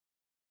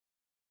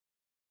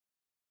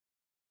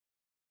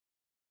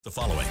The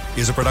following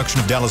is a production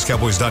of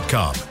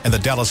DallasCowboys.com and the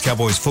Dallas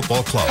Cowboys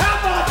Football Club. How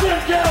about them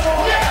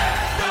Cowboys?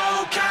 Yeah!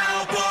 Go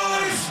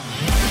Cowboys!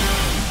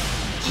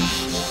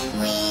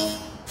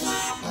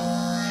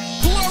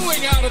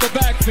 Blowing out of the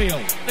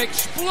backfield,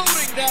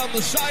 exploding down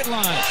the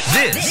sideline.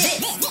 This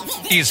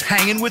is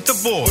Hanging with the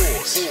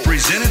Boys,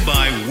 presented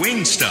by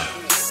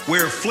Wingstop,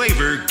 where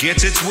flavor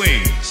gets its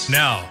wings.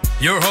 Now,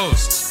 your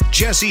hosts,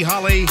 Jesse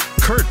Holley,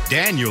 Kurt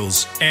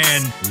Daniels,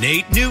 and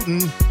Nate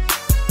Newton.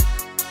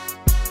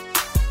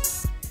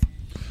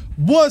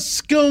 What's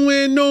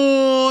going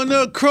on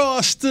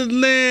across the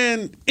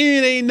land?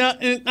 It ain't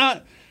nothing.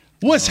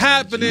 What's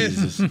happening?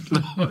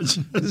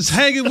 It's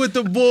Hanging with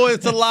the Boys.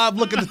 It's a live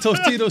look at the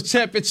Tostitos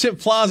Championship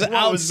Plaza what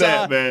outside. Was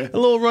that, man? A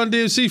little Run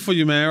DMC for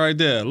you, man, right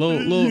there.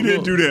 You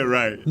didn't do that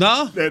right.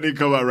 No? That didn't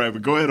come out right,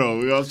 but go ahead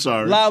on. I'm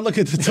sorry. Live look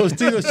at the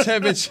Tostitos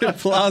Championship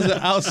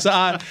Plaza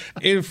outside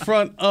in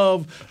front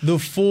of the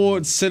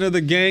Ford Center.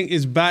 The gang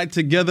is back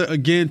together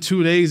again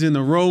 2 days in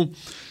a row.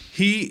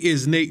 He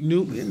is Nate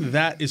Newton.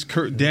 That is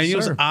Kurt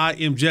Daniels. Yes, I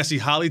am Jesse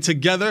Holley.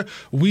 Together,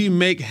 we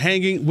make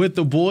Hanging with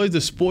the Boys, the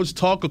sports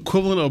talk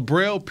equivalent of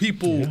Braille.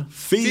 People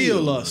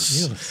feel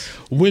us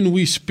when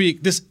we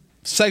speak. This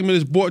segment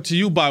is brought to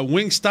you by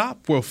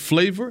Wingstop, where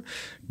flavor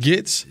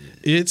gets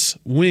its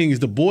wings.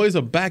 The boys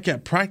are back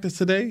at practice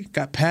today.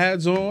 Got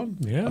pads on.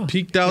 Yeah. I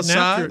peeked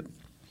outside.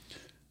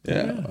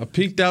 I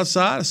peeked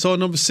outside. I saw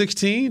number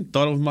 16.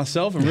 Thought it was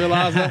myself and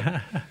realized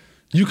that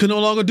you can no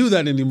longer do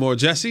that anymore,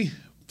 Jesse.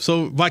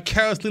 So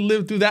vicariously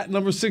lived through that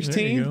number 16.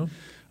 There you go.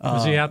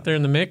 Was he out there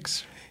in the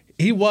mix?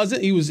 He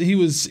wasn't. He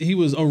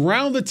was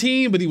around the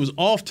team, but he was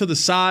off to the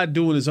side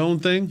doing his own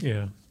thing.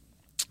 Yeah.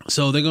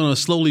 So they're gonna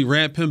slowly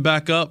ramp him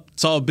back up.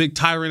 Saw a big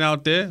tyrant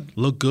out there.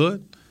 Look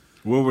good.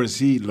 Where was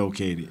he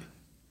located?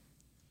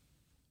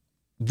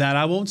 That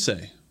I won't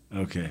say.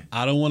 Okay.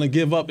 I don't want to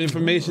give up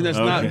information that's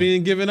not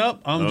being given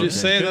up. I'm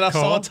just saying that I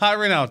saw a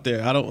tyrant out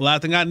there.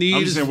 Last thing I need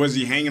I'm is. just saying, was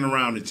he hanging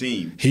around the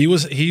team? He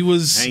was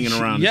hanging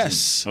around.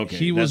 Yes. The team. Okay.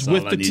 He was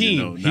with the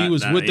team. He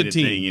was with the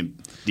team. In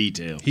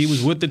detail. He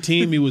was with the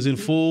team. He was in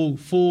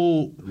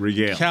full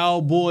Regale.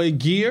 cowboy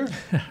gear,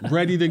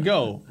 ready to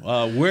go.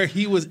 Where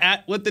he was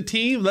at with the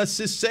team, let's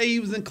just say he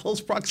was in close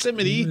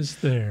proximity He was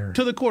there.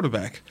 to the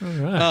quarterback. All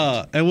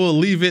right. And we'll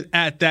leave it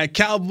at that.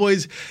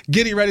 Cowboys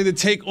getting ready to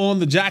take on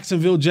the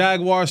Jacksonville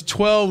Jaguars,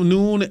 12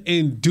 noon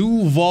in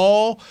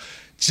Duval,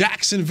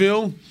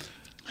 Jacksonville.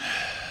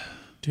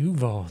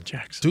 Duval,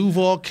 Jackson.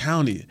 Duval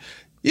County.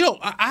 You know,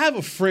 I have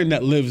a friend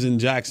that lives in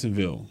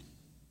Jacksonville.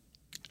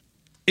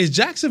 Is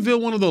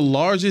Jacksonville one of the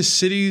largest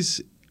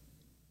cities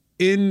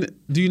in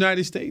the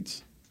United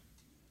States?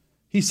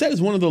 He said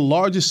it's one of the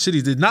largest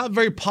cities. It's not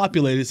very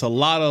populated. It's a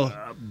lot of.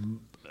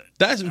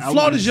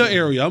 Florida's your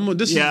area. I want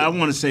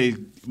to say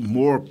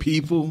more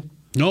people.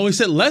 No, he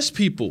said less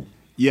people.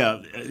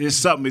 Yeah, it's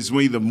something. It's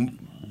either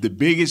the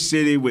biggest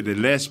city with the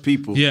less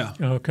people. Yeah.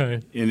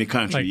 Okay. In the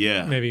country.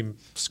 Like maybe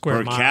square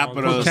per mile.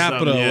 capita. Per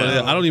capita.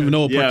 Yeah. I don't even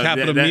know what per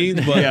capita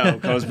means, but yeah,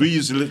 because we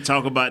used to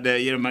talk about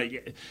that. You know,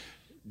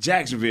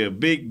 Jacksonville,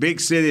 big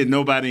city, and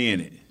nobody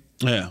in it.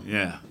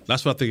 Yeah.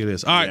 That's what I think it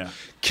is. All right. Yeah.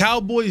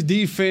 Cowboys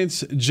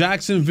defense,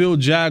 Jacksonville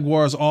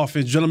Jaguars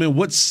offense. Gentlemen,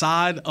 what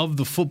side of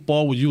the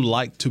football would you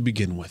like to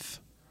begin with?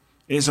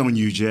 It's on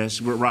you,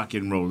 Jess. We're rock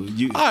and roll. All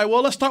right,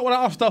 well, let's start with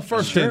our stuff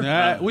first. Sure.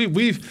 Then.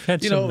 We've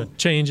Had some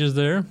changes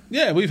there.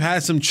 Yeah, we've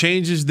had some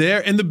changes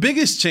there. And the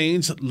biggest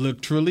change,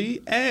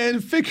 literally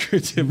and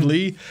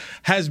figuratively,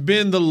 has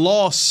been the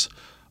loss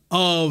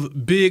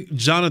of big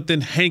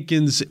Jonathan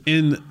Hankins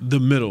in the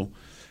middle.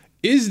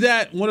 Is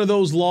that one of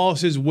those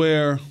losses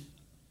where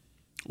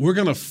we're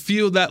going to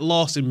feel that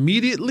loss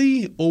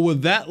immediately, or will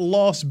that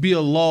loss be a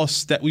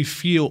loss that we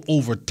feel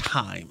over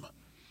time?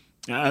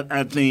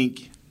 I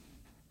think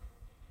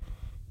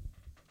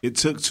it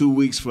took 2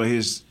 weeks for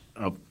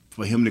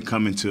him to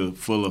come into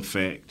full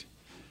effect.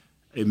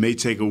 It may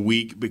take a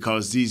week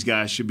because these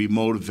guys should be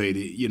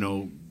motivated. You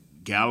know,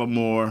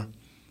 Gallimore,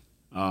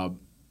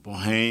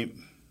 Bohannon,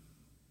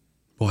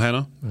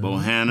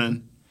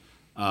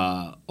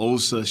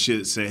 Osa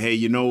should say, hey,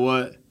 you know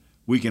what?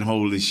 We can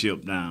hold this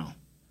ship down.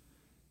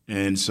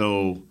 And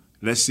so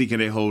let's see can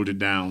they hold it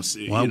down.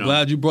 Well, I'm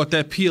glad you brought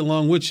that P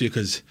along with you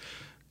because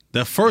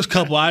the first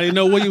couple, I didn't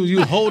know what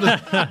you hold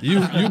it.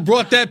 You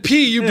brought that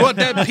P. You brought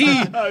that P.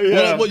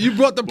 Yeah. Well, you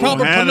brought the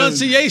proper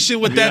pronunciation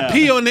with that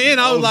P on the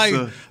end. I was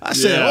I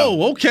said,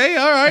 oh, okay,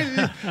 all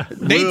right.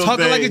 They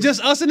talking like it's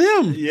just us and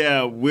him.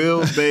 Yeah,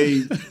 will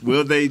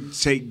they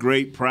take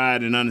great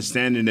pride in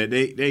understanding that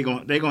they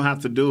gonna have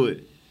to do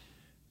it?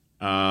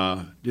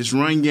 This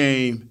run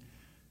game,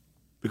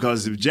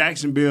 because if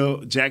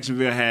Jacksonville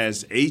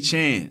has a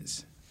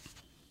chance,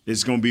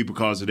 it's gonna be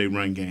because of their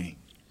run game.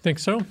 Think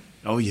so?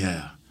 Oh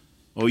yeah.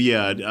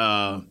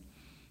 One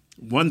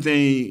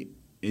thing,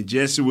 and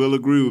Jesse will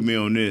agree with me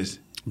on this.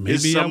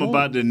 It's something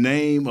about the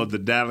name of the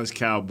Dallas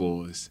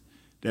Cowboys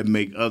that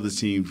make other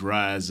teams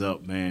rise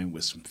up, man,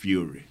 with some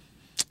fury.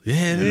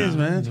 Yeah, it is,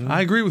 man.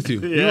 I agree with you.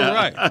 Yeah. You're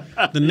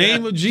right. The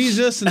name of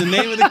Jesus and the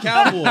name of the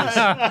Cowboys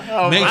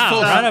makes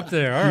folks Right up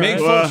there. All make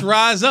right. folks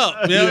rise up.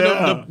 You know,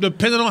 Yeah.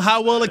 depending on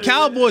how well the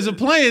Cowboys are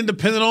playing,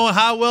 depending on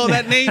how well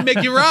that name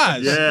make you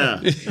rise. Yeah,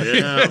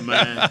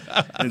 man.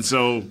 And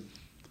so,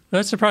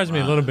 That surprised me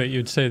a little bit.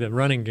 You'd say that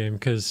running game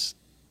because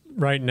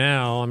right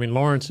now, I mean,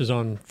 Lawrence is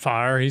on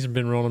fire. He's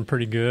been rolling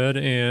pretty good,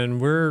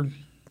 and we're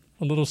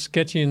a little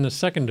sketchy in the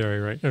secondary,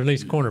 right? Or at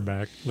least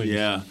cornerback.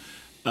 yeah,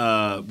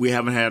 we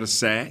haven't had a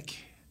sack.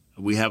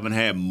 We haven't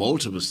had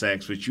multiple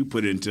sacks, which you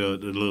put into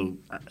the little.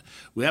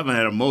 We haven't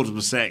had a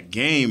multiple sack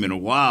game in a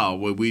while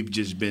where we've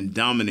just been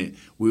dominant.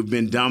 We've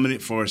been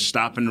dominant for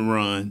stopping the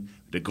run,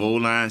 the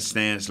goal line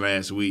stance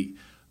last week.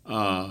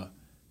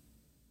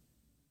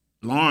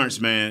 Lawrence,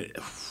 man,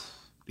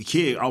 the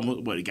kid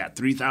he got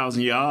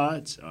 3,000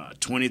 yards,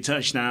 20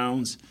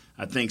 touchdowns,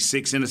 I think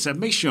 6 interceptions.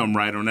 Make sure I'm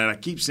right on that. I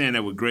keep saying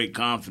that with great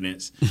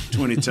confidence,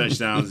 20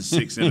 touchdowns and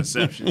 6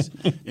 interceptions.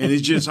 And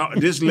it's just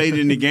this late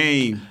in the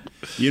game,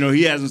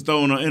 he hasn't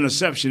thrown an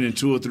interception in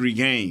 2 or 3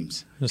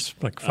 games. It's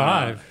like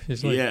 5.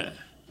 He's like, Yeah.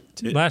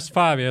 last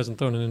 5, he hasn't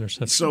thrown an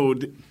interception. So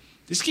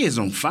this kid's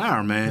on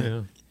fire,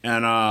 man. Yeah.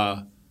 And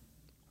our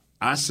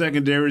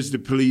secondary is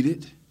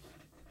depleted.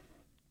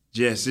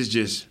 Yes, it's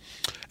just.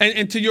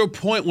 And to your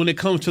point, when it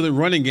comes to the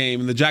running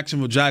game and the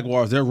Jacksonville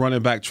Jaguars, their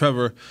running back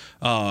Trevor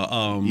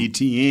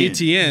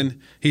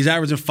Etienne, he's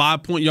averaging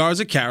 5 yards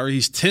a carry.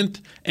 He's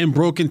 10th in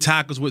broken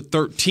tackles with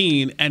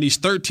 13, and he's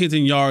 13th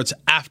in yards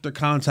after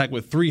contact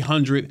with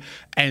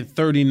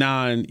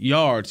 339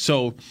 yards.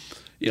 So,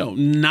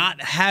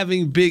 not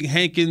having Big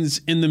Hankins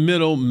in the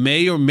middle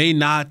may or may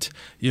not,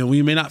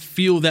 we may not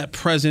feel that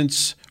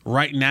presence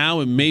right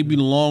now. It may be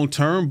long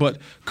term, but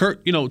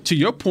Kurt, to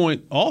your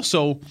point,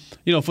 also,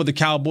 for the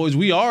Cowboys,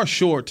 we are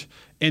short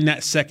in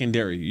that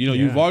secondary.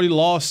 You've already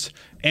lost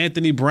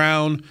Anthony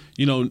Brown.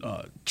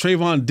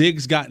 Trayvon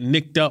Diggs got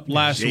nicked up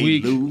last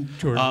week.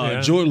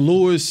 Jordan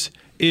Lewis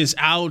is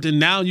out, and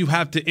now you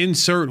have to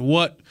insert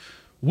what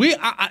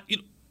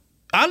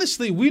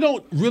honestly, we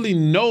don't really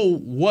know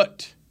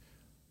what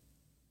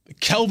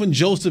Kelvin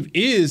Joseph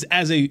is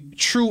as a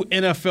true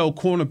NFL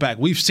cornerback.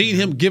 We've seen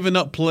him giving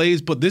up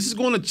plays, but this is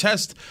going to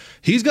test.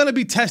 He's going to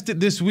be tested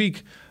this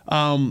week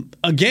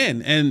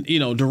again. And,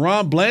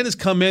 Deron Bland has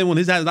come in when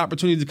he's had an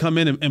opportunity to come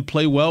in and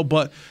play well.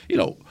 But,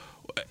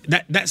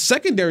 that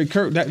secondary,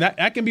 Kurt,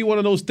 that can be one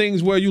of those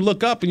things where you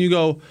look up and you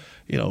go,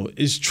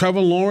 is Trevor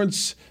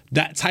Lawrence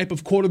that type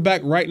of quarterback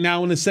right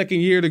now in the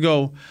second year to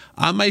go,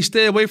 I might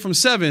stay away from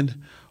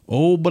 7.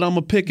 Oh, but I'm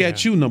going to pick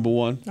at you, number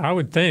one. I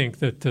would think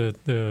that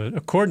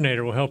the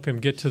coordinator will help him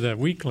get to that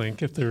weak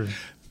link if there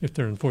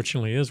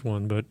unfortunately is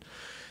one. But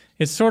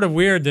it's sort of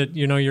weird that,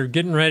 you're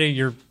getting ready,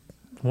 you're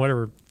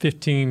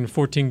 15,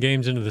 14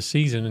 games into the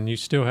season, and you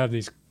still have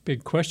these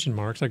big question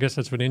marks. I guess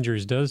that's what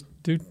injuries does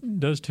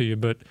to you.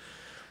 But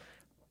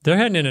they're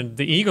heading into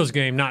the Eagles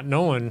game not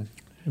knowing.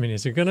 I mean,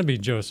 is it going to be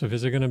Joseph?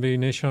 Is it going to be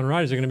Nahshon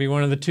Wright? Is it going to be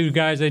one of the 2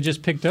 guys they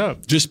just picked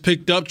up? Just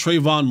picked up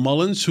Trayvon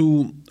Mullins,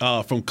 who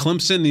from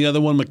Clemson. The other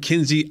one,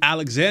 Mackenzie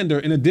Alexander.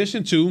 In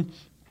addition to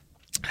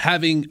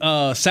having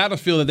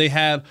Satterfield that they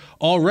had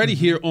already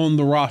here on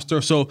the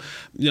roster. So,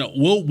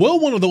 will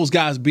one of those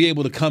guys be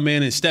able to come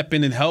in and step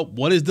in and help?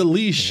 What is the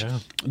leash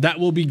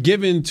that will be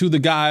given to the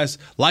guys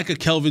like a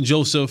Kelvin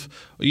Joseph?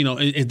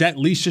 Is that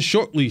leash a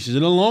short leash? Is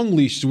it a long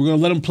leash? We're going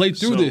to let them play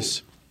through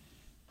this.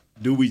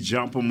 Do we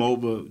jump him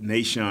over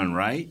Nahshon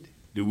Wright?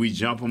 Do we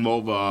jump him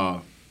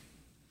over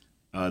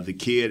the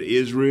kid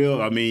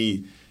Israel? I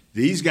mean,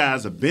 these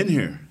guys have been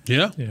here.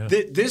 Yeah.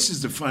 This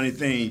is the funny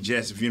thing,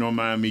 Jess, if you don't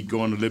mind me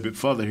going a little bit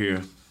further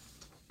here.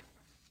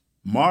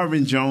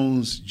 Marvin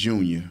Jones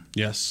Jr.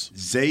 Yes.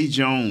 Zay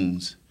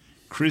Jones,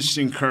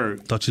 Christian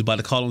Kirk. Thought you was about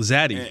to call him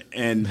Zaddy.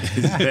 And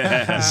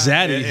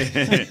Zaddy.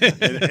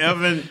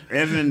 and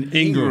Evan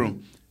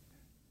Ingram.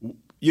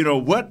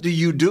 What do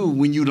you do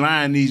when you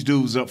line these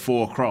dudes up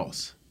for a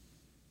cross?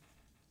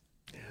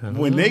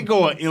 When they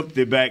go an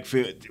empty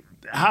backfield,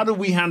 how do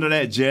we handle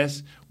that,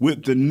 Jess,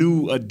 with the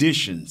new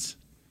additions?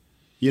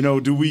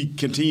 Do we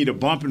continue to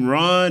bump and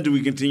run? Do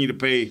we continue to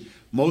pay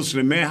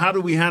mostly man? How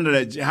do we handle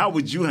that? How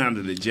would you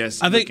handle it,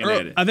 Jess? I think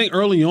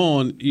early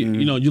on,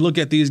 you look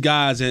at these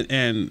guys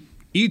and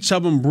each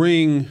of them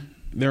bring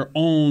their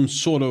own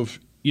sort of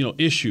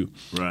issue.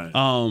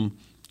 Right.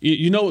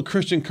 With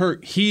Christian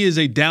Kirk, he is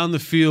a down the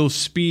field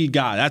speed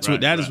guy. That's what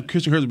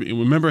Christian Kirk.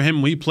 Remember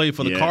him when he played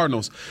for the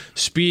Cardinals,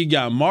 speed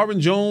guy. Marvin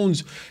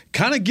Jones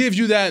kind of gives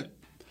you that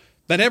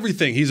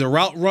everything. He's a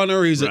route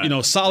runner. He's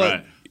a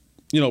solid.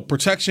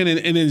 Protection.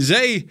 And then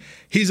Zay,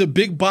 he's a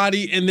big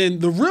body. And then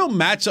the real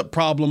matchup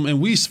problem, and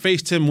we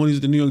faced him when he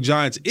was the New York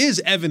Giants,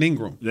 is Evan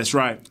Ingram. That's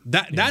right.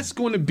 That's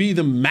going to be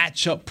the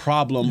matchup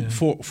problem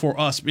for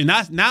us. And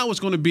now it's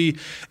going to be,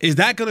 is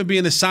that going to be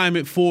an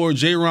assignment for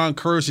Jaron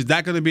Kearse? Is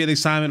that going to be an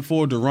assignment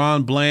for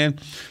Deron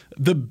Bland?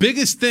 The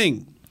biggest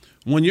thing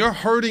when you're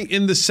hurting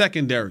in the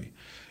secondary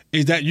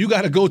is that you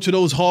got to go to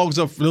those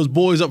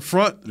boys up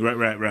front,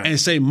 right, and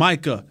say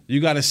Micah. You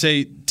got to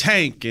say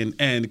Tank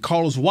and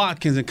Carlos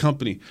Watkins and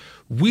company.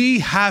 we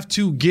have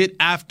to get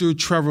after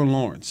Trevor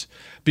Lawrence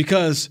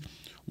because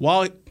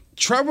while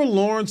Trevor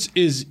Lawrence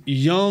is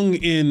young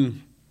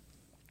in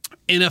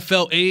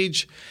NFL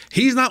age,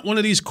 he's not one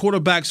of these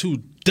quarterbacks who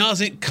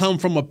doesn't come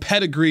from a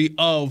pedigree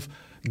of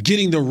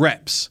getting the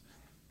reps.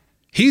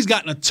 He's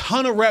gotten a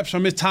ton of reps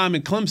from his time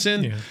in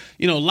Clemson. Yeah.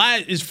 You know,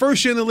 his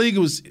first year in the league, it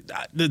was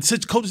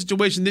the coach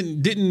situation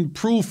didn't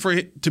prove for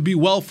it to be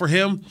well for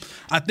him.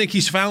 I think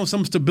he's found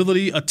some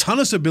stability, a ton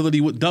of stability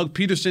with Doug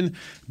Peterson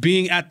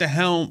being at the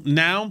helm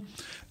now,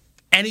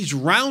 and he's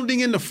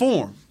rounding into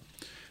form.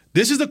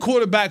 This is the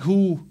quarterback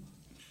who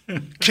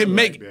can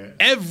make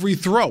every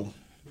throw.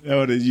 That's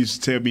what they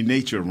used to tell me,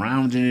 nature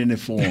rounding in the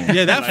form.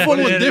 Yeah, that form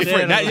was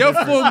different. Your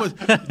form was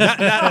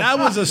that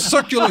was a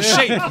circular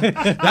shape.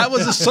 That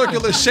was a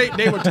circular shape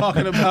they were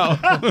talking about.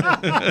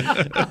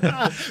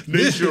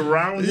 Nature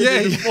rounding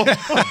in the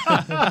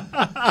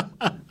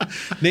form.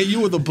 Then you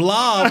were the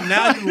blob.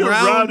 Now you're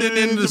rounding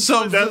into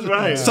something. That's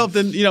right.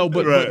 Something, you know.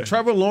 But, Right. but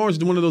Trevor Lawrence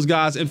is one of those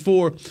guys. And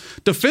for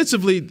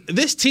defensively,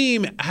 this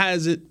team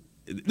has it.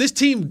 This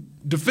team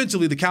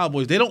defensively, the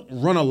Cowboys, they don't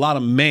run a lot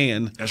of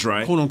man. That's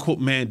right. Quote unquote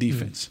man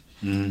defense.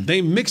 Mm-hmm.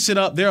 They mix it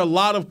up. There are a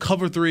lot of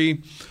cover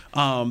 3.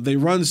 They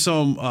run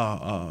some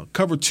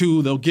cover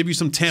 2. They'll give you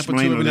some Tampa 2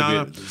 every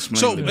now and then.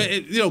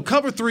 So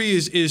cover 3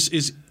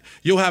 is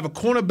you'll have a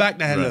cornerback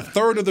that has a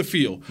third of the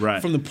field.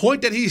 Right. From the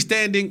point that he's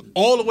standing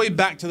all the way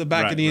back to the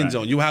back of the end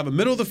zone. You'll have a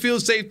middle of the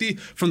field safety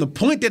from the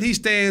point that he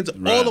stands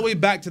all the way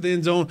back to the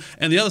end zone.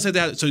 And the other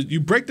side, so you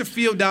break the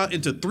field down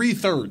into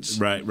 3/3.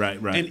 Right.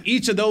 And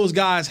each of those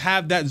guys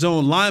have that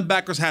zone.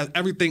 Linebackers have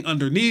everything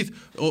underneath,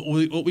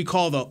 what we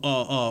call the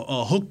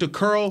hook to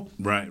curl.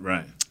 Right.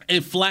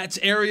 In flats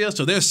area,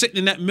 so they're sitting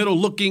in that middle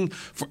looking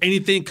for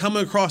anything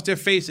coming across their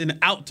face and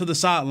out to the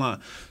sideline.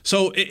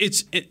 So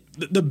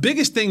the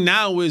biggest thing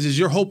now is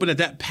you're hoping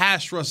that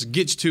pass rush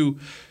gets to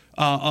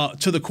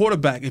the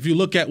quarterback. If you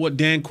look at what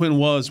Dan Quinn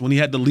was when he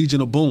had the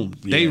Legion of Boom,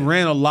 they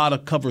ran a lot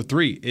of cover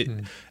 3,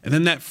 and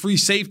then that free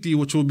safety,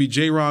 which will be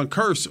Jaron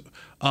Kearse.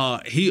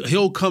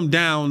 He'll come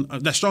down.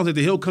 That strong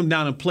safety, he'll come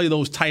down and play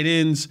those tight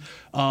ends.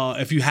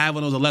 If you have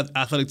one of those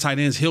athletic tight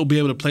ends, he'll be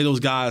able to play those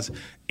guys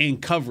in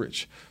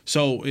coverage.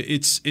 So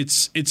it's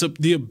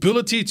the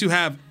ability to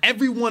have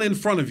everyone in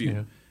front of you.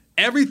 Yeah.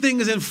 Everything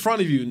is in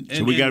front of you.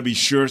 So we got to be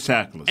sure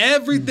tacklers.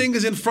 Everything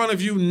is in front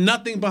of you,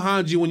 nothing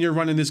behind you when you're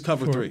running this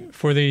cover 3.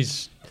 For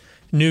these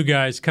new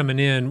guys coming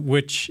in,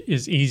 which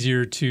is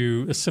easier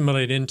to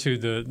assimilate into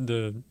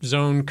the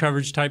zone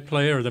coverage type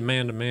play or the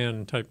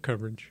man-to-man type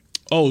coverage?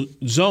 Oh,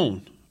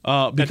 zone.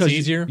 Because that's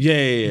easier?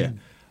 Yeah.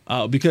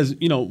 Because,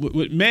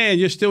 with man,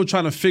 you're still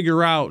trying to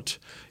figure out,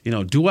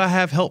 do I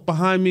have help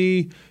behind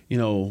me?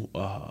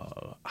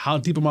 How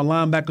deep are my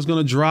linebackers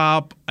going to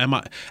drop?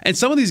 And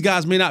some of these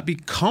guys may not be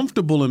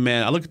comfortable in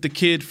man. I look at the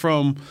kid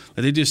that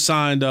they just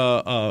signed,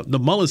 the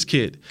Mullis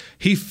kid.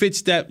 He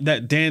fits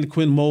that Dan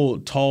Quinn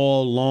mold,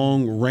 tall,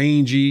 long,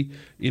 rangy,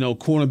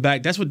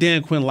 cornerback. That's what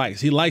Dan Quinn likes.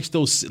 He likes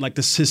those,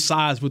 his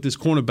size with his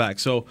cornerback.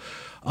 So,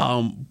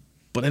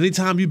 but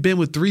anytime you've been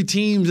with 3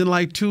 teams in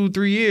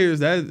 2-3 years,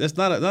 that's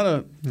not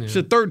it's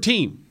your third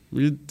team.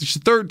 It's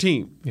your third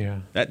team. Yeah.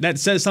 That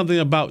says something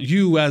about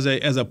you as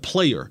a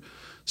player.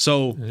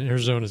 So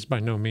Arizona is by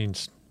no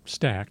means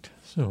stacked.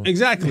 So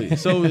exactly.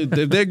 So if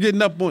they're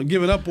giving up on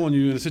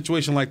you in a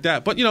situation like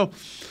that, but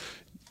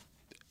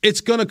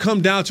it's going to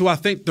come down to, I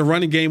think the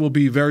running game will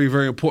be very,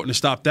 very important to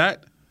stop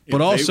that.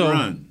 But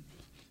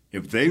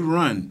if they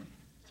run,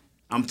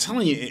 I'm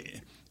telling you.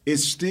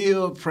 It's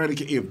still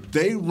predicated. If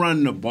they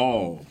run the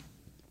ball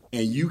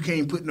and you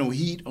can't put no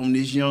heat on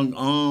this young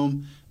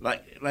arm,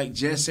 like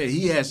Jess said,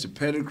 he has the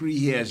pedigree,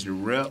 he has the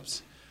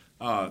reps.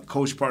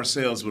 Coach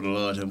Parcells would have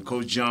loved him.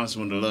 Coach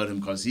Johnson would have loved him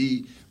because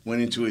he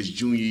went into his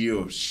junior year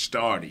of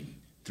starting.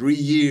 3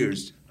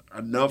 years,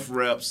 enough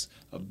reps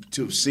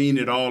to have seen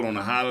it all on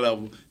a high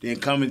level. Then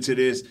coming to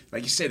this,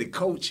 like you said, the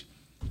coach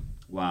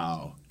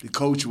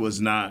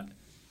was not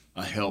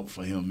a help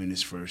for him in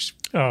his first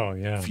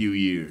few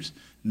years.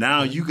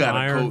 Now you got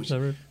a coach.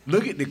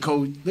 Look at the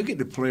coach. Look at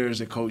the players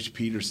that Coach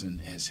Peterson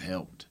has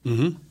helped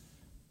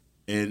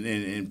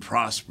and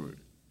prospered.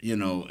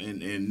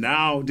 And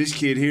now this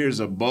kid here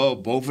is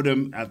above both of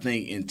them. I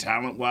think in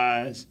talent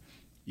wise,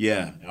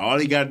 all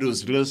he got to do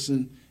is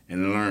listen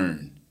and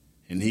learn,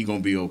 and he gonna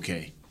be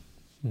okay.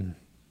 And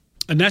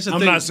that's the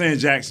thing. I'm not saying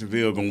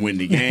Jacksonville gonna win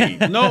the game.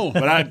 No,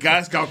 but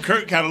guys called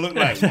Kirk kind of looked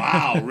like,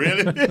 wow,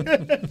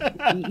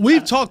 really?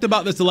 We've talked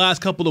about this the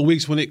last couple of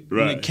weeks when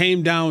it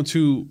came down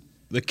to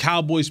the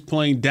Cowboys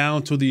playing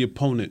down to the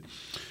opponent.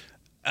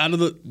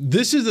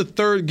 This is the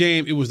third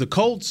game. It was the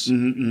Colts,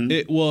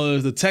 it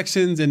was the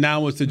Texans, and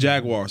now it's the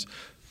Jaguars.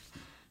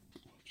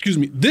 Excuse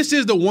me. This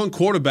is the one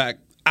quarterback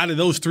out of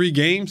those 3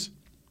 games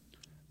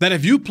that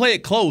if you play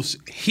it close,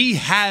 he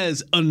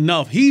has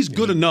enough. He's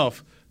good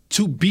enough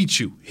to beat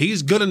you.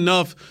 He's good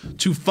enough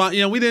to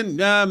find. We didn't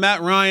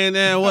Matt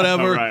Ryan,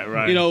 whatever.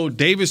 right.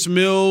 Davis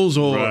Mills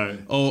or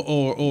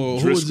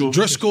who was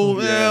Driscoll,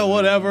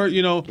 whatever.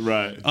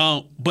 Right.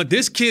 But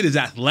this kid is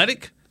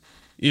athletic.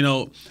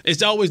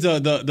 It's always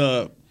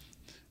the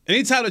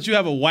Anytime that you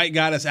have a white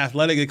guy that's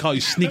athletic, they call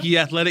you sneaky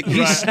athletic.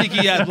 He's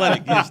sneaky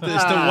athletic. It's the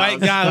white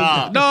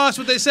guy. No, that's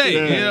what they say.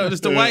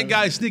 It's the white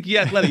guy, sneaky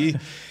athletic.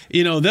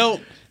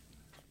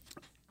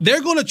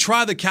 They're going to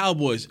try the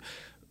Cowboys.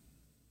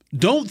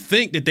 Don't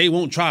think that they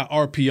won't try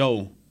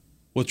RPO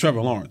with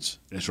Trevor Lawrence.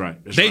 That's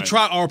right. They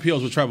try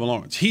RPOs with Trevor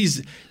Lawrence.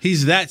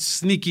 He's that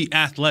sneaky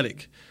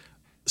athletic.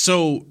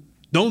 So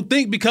don't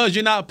think because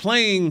you're not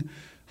playing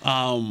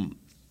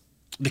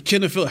the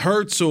Kenneth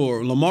Hurts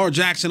or Lamar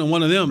Jackson or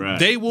one of them, right.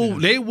 they will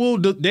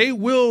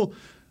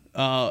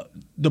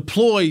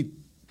deploy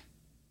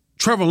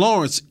Trevor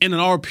Lawrence in an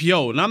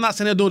RPO. And I'm not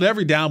saying they'll do it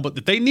every down, but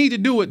if they need to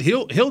do it,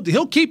 he'll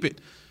keep it.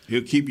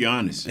 He'll keep you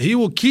honest. He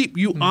will keep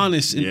you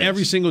honest in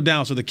every single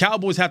down. So the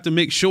Cowboys have to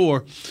make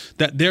sure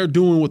that they're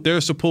doing what they're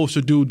supposed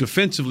to do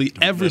defensively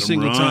every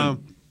single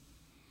time,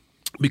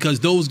 because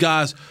those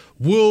guys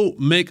will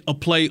make a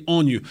play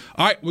on you.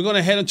 All right, we're going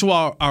to head into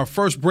our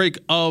first break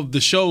of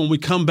the show. When we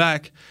come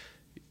back,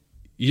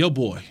 your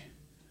boy.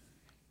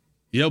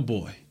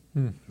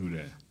 Who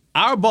that?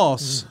 Our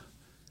boss,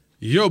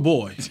 your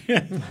boy,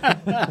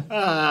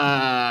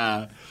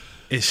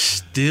 is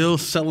still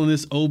selling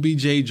this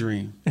OBJ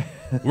dream.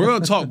 We're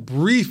going to talk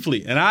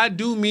briefly, and I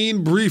do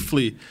mean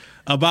briefly,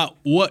 about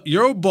what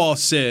your boy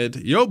said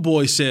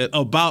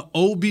about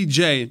OBJ.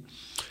 And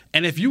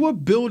if you were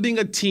building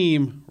a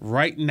team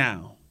right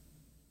now,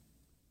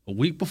 a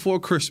week before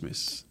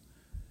Christmas,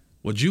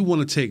 would you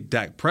want to take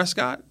Dak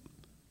Prescott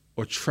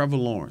or Trevor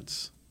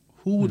Lawrence?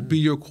 Who would be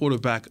your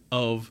quarterback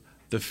of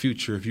the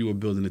future if you were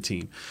building a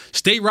team?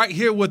 Stay right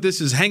here with us.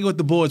 Is Hanging with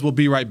the Boys. We'll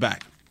be right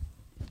back.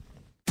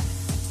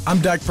 I'm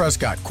Dak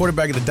Prescott,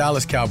 quarterback of the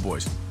Dallas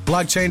Cowboys.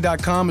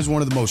 Blockchain.com is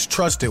one of the most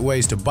trusted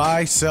ways to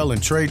buy, sell,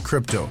 and trade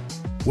crypto.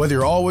 Whether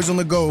you're always on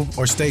the go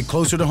or stay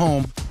closer to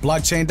home,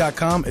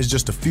 Blockchain.com is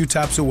just a few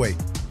taps away.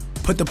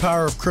 Put the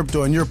power of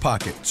crypto in your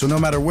pocket, so no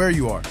matter where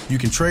you are, you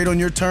can trade on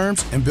your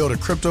terms and build a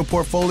crypto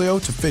portfolio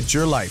to fit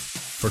your life.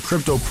 For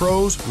crypto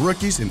pros,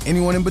 rookies, and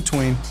anyone in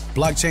between,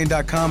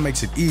 Blockchain.com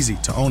makes it easy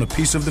to own a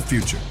piece of the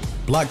future.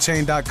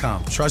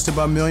 Blockchain.com, trusted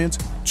by millions,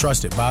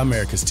 trusted by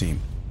America's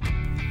team.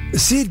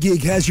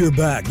 SeatGeek has your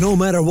back no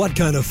matter what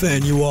kind of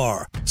fan you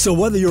are. So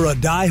whether you're a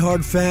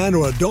diehard fan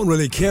or a don't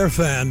really care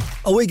fan,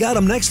 a we got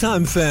 'em next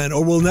time fan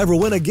or we'll never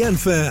win again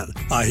fan,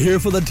 a here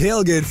for the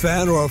tailgate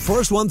fan or a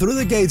first one through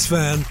the gates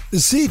fan,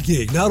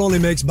 SeatGeek not only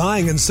makes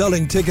buying and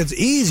selling tickets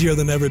easier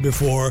than ever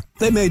before,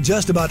 they made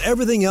just about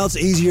everything else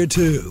easier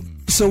too.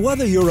 So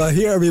whether you're a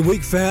here every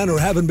week fan or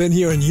haven't been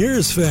here in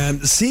years fan,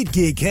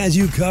 SeatGeek has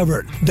you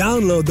covered.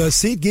 Download the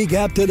SeatGeek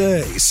app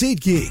today.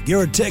 SeatGeek,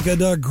 your ticket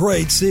to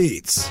great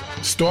seats.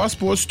 Star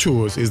Sports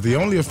Tours is the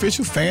only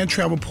official fan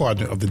travel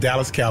partner of the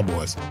Dallas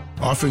Cowboys,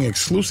 offering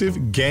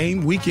exclusive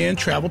game weekend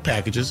travel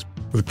packages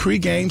with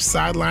pregame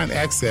sideline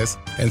access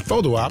and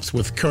photo ops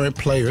with current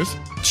players,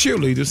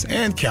 cheerleaders,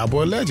 and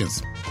Cowboy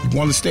legends. You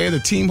want to stay at a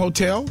team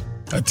hotel,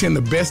 attend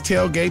the best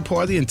tailgate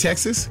party in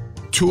Texas,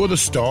 tour the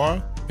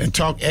Star, and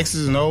talk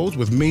X's and O's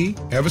with me,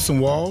 Everson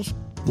Walls?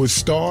 With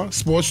Star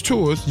Sports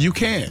Tours, you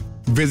can.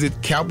 Visit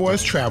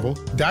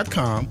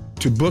cowboystravel.com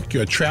to book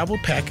your travel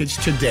package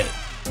today.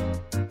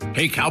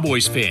 Hey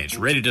Cowboys fans,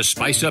 ready to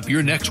spice up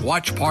your next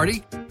watch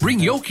party? Bring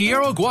Yo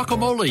Quiero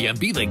guacamole and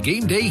be the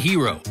game day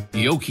hero.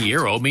 Yo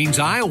Quiero means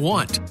I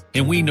want,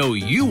 and we know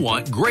you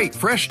want great,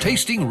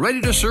 fresh-tasting,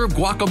 ready-to-serve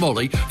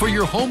guacamole for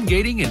your home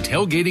gating and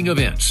tailgating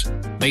events.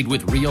 Made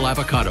with real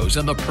avocados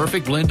and the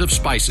perfect blend of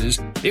spices,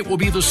 it will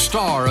be the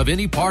star of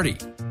any party.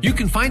 You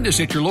can find us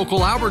at your local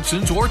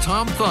Albertsons or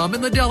Tom Thumb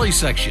in the deli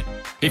section.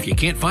 If you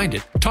can't find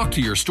it, talk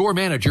to your store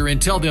manager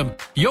and tell them,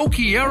 Yo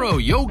Quiero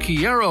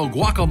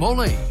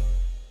guacamole.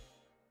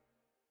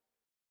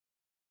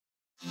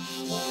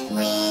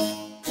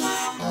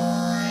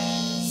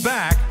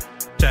 Back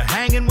to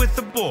Hanging with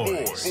the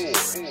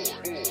Boys.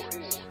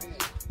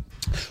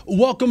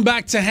 Welcome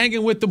back to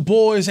Hanging with the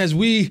Boys as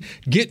we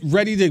get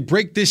ready to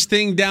break this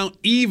thing down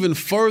even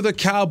further.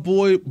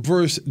 Cowboy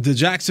versus the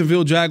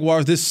Jacksonville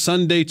Jaguars this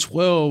Sunday,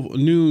 12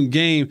 noon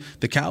game.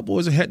 The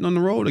Cowboys are heading on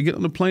the road. They get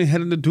on the plane,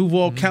 heading to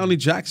Duval County,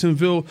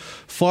 Jacksonville,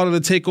 Florida,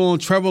 to take on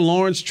Trevor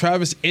Lawrence,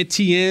 Travis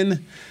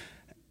Etienne,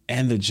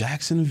 and the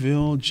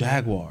Jacksonville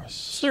Jaguars.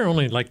 It's their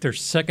only their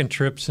second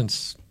trip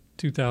since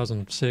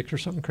 2006 or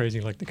something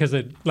crazy like that. Because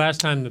the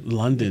last time they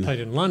played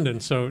in London.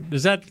 So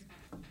does that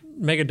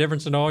make a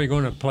difference at all? You're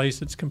going to a place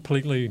that's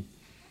completely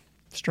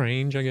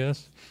strange, I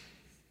guess.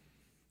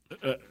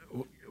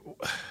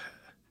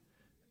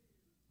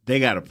 They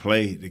got to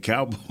play the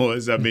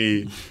Cowboys. I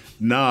mean,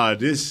 I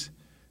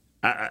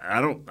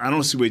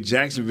don't see where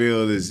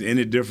Jacksonville is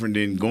any different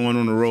than going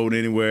on the road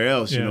anywhere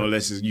else. You know,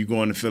 unless you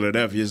going to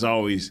Philadelphia, it's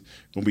always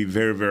going to be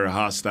very, very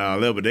hostile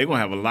there. But they're going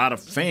to have a lot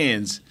of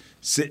fans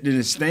sitting in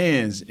the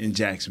stands in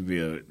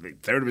Jacksonville.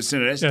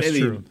 30% of that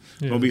stadium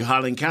going to be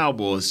hollering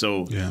Cowboys.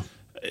 So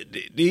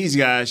these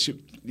guys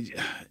should.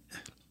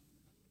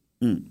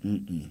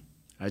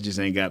 I just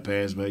ain't got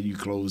past, but you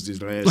closed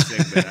this last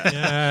segment.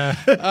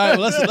 All right,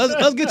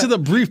 let's get to the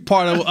brief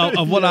part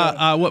of what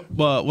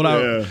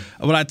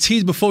I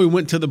teased before we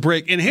went to the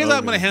break. And here's how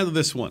I'm going to handle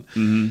this one.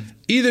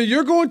 Either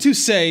you're going to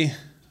say,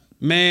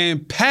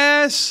 man,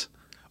 pass,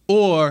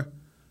 or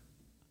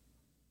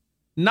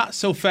not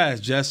so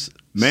fast, Jess.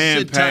 Man,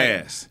 Sit tight.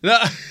 pass.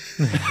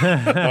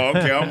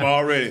 Okay, I'm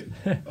already.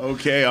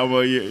 Okay,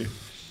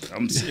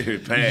 I'm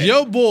serious. Pass.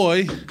 Your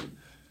boy,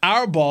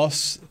 our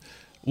boss,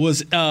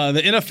 was the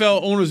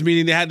NFL owners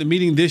meeting. They had the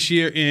meeting this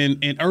year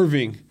in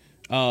Irving,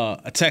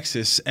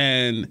 Texas.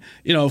 And,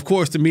 of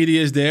course, the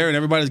media is there and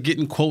everybody's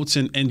getting quotes.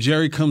 And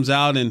Jerry comes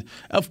out. And,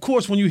 of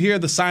course, when you hear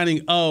the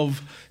signing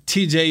of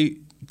T.Y.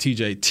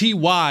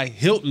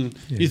 Hilton,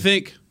 you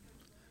think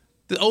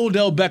the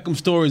Odell Beckham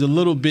story is a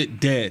little bit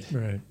dead.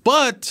 Right.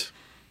 But,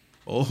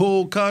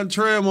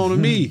 contraire mon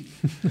ami,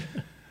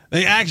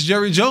 they asked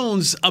Jerry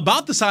Jones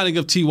about the signing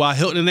of T.Y.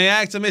 Hilton. And they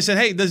asked him, they said,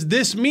 hey, does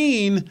this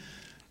mean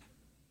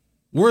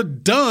we're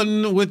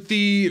done with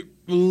the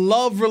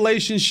love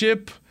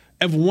relationship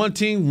of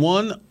wanting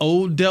one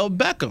Odell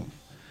Beckham?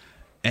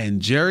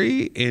 And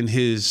Jerry, in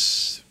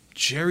his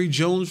Jerry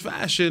Jones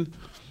fashion,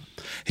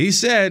 he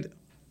said,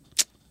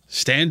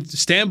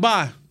 stand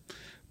by.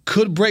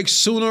 Could break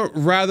sooner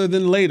rather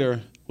than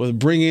later with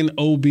bringing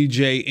OBJ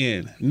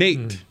in.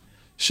 Nate,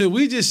 should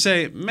we just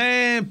say,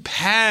 man,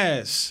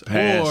 pass.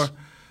 Or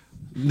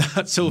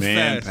not so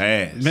fast?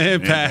 Pass.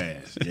 Man,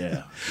 pass.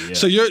 Yeah.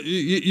 So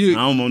you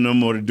I don't want no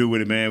more to do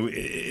with it, man.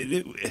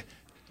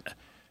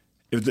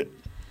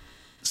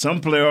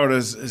 Some player ought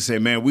to say,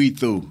 man, we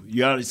through.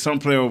 Some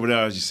player over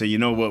there ought to say, you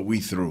know what, we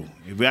through.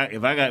 If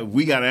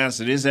we got to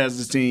answer this as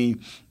a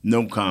team,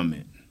 no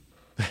comment.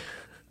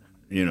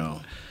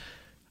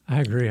 I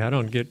agree.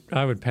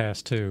 I would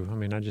pass too. I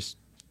mean,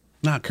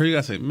 Curry, you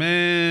got to say,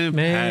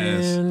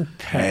 man,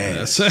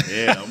 pass.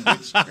 Yeah, I'm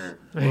with you, Kurt.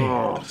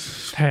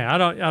 I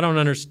don't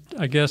understand.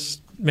 I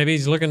guess maybe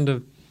he's looking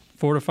to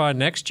fortify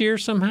next year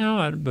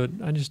somehow, but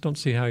I just don't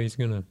see how he's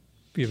going to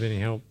be of any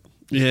help.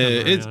 Yeah,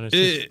 it's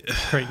just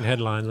creating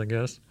headlines, I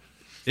guess.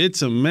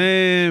 It's a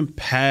man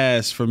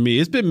pass for me.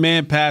 It's been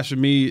man pass for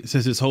me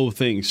since this whole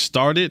thing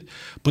started,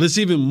 but it's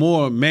even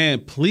more,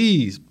 man,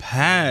 please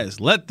pass.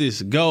 Let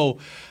this go.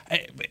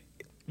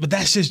 But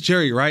that's just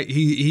Jerry, right?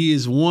 He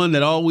is one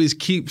that always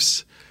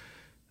keeps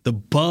the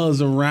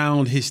buzz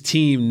around his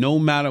team no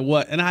matter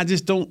what. And I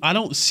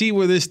don't see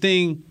where this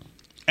thing,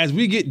 as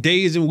we get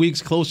days and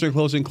weeks closer and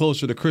closer and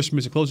closer to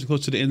Christmas and closer and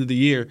closer to the end of the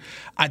year,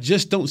 I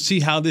just don't see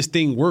how this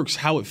thing works,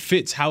 how it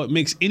fits, how it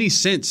makes any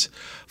sense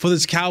for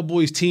this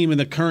Cowboys team in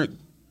the current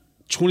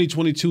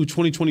 2022,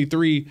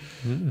 2023,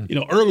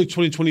 early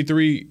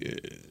 2023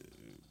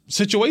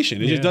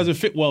 situation. It just doesn't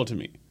fit well to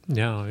me.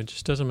 No, it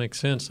just doesn't make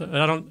sense.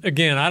 I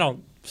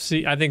don't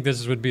see. I think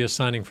this would be a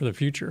signing for the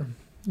future.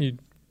 You'd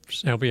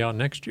help you out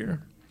next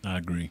year. I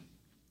agree.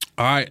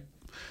 All right.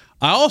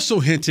 I also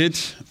hinted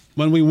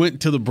when we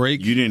went to the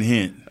break. You didn't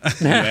hint.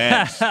 You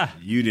asked.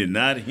 You did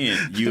not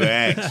hint. You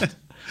asked.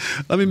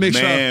 Let me make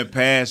sure. Man,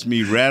 pass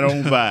me right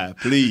on by,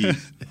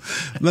 please.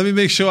 Let me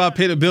make sure I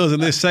pay the bills in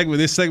this segment.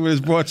 This segment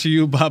is brought to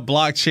you by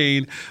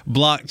Blockchain,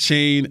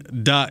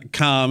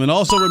 blockchain.com. And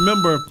also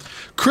remember,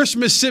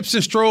 Christmas Sips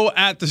and Stroll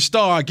at the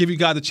Star. I'll give you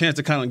guys a chance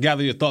to kind of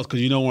gather your thoughts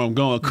because you know where I'm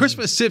going.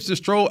 Christmas Sips and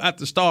Stroll at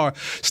the Star.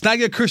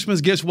 Snag your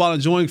Christmas gifts while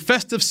enjoying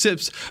festive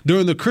sips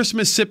during the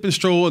Christmas Sip and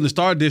Stroll in the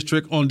Star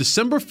District on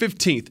December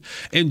 15th.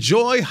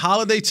 Enjoy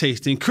holiday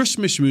tasting,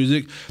 Christmas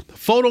music,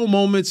 photo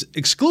moments,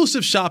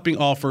 exclusive shopping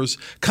offers,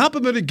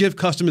 complimentary gift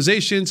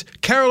customizations,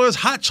 carolers,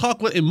 hot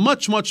chocolate, and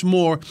much, much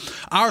more.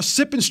 Our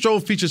Sip and Stroll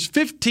features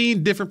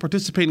 15 different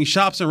participating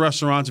shops and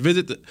restaurants.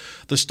 Visit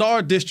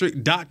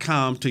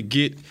thestardistrict.com to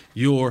get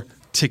your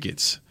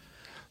tickets.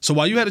 So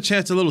while you had a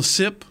chance to little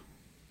sip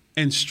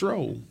and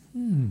stroll,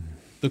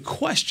 the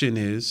question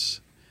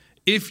is,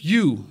 if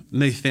you,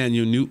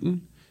 Nathaniel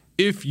Newton,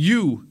 if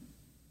you,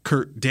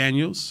 Kurt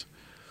Daniels,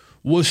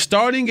 was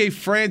starting a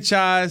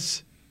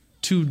franchise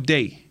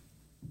today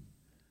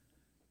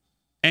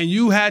and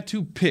you had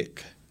to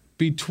pick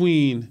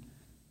between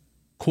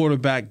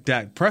quarterback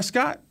Dak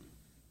Prescott,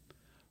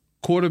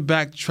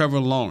 quarterback Trevor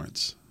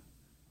Lawrence,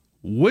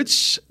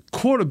 which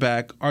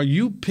quarterback are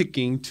you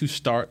picking to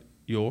start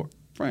your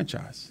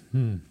franchise?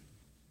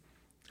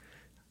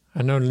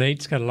 I know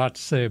Nate's got a lot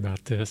to say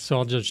about this, so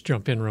I'll just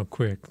jump in real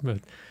quick. But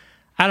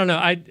I don't know.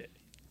 I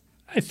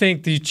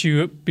think that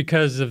you,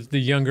 because of the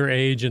younger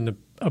age and the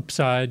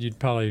upside, you'd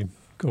probably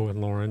go with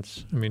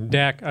Lawrence. I mean,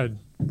 Dak, I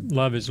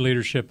love his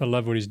leadership. I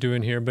love what he's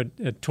doing here. But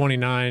at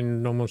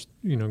 29, almost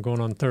going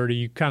on 30,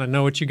 you kind of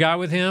know what you got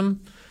with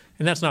him,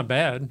 and that's not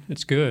bad.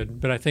 It's good.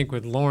 But I think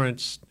with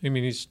Lawrence, I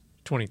mean, he's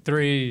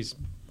 23. He's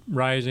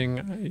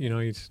rising.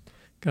 He's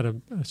got a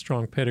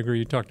strong pedigree.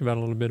 You talked about a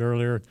little bit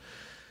earlier.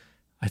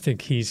 I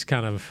think he's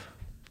kind of,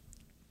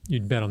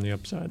 you'd bet on the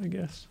upside, I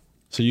guess.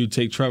 So you'd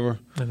take Trevor?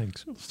 I think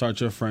so.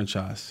 Start your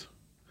franchise.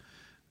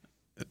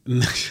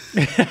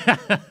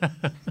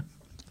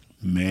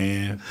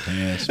 Man,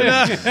 pass me.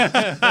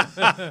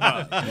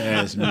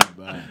 Pass me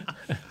by.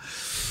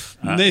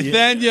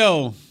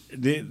 Nathaniel.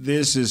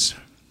 This is,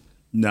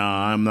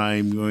 I'm not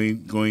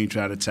even going to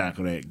try to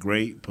tackle that.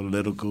 Great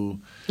political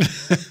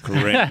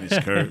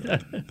correctness,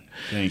 Kurt.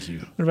 Thank you.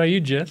 What about you,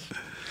 Jess?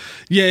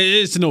 Yeah,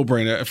 it's a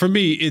no-brainer. For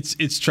me,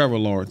 it's Trevor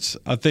Lawrence.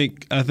 I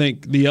think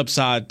the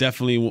upside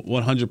definitely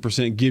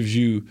 100% gives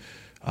you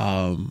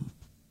and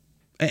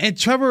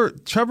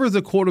Trevor's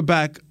a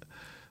quarterback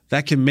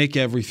that can make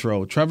every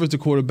throw. Trevor's the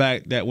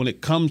quarterback that when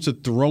it comes to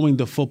throwing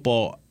the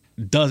football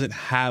doesn't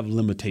have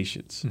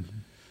limitations. Mm-hmm.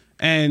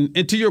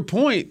 And to your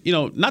point,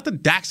 not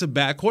that Dak's a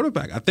bad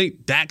quarterback. I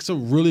think Dak's a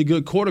really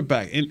good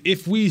quarterback. And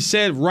if we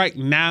said right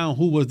now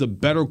who was the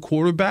better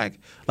quarterback,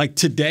 like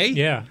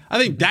today, I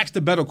think Dak's the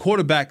better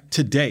quarterback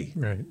today.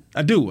 Right.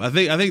 I do. I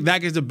think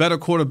Dak is the better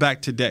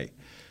quarterback today.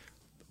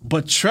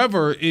 But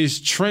Trevor is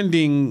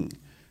trending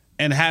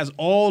and has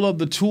all of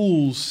the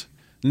tools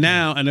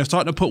now, and they're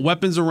starting to put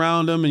weapons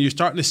around him, and you're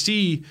starting to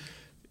see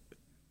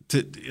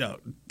the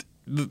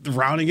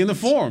rounding in the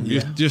form.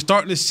 Yeah. You're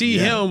starting to see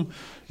him.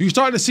 You're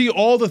starting to see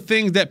all the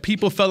things that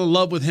people fell in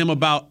love with him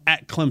about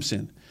at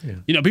Clemson.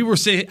 Yeah. People were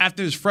saying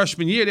after his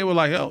freshman year, they were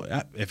like, "Oh,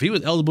 if he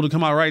was eligible to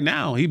come out right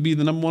now, he'd be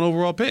the number 1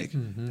 overall pick."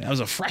 Mm-hmm. That was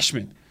a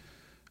freshman.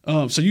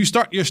 So you're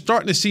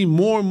starting to see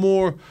more and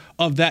more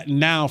of that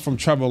now from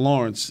Trevor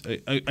Lawrence.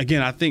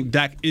 Again, I think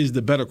Dak is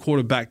the better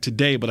quarterback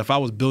today. But if I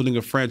was building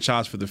a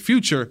franchise for the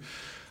future,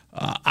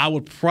 I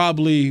would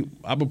probably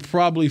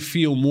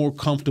feel more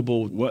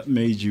comfortable. What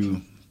made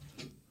you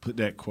put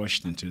that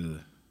question to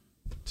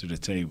the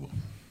table?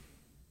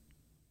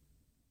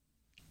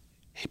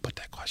 He put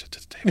that question to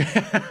the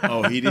table.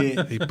 Oh, he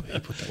did? He put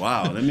that.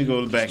 Wow, let me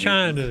go back. He's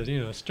trying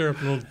to stir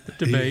up a little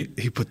debate.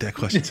 He put that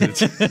question to the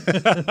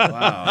table.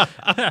 Wow.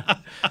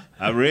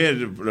 I read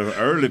the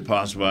early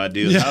possible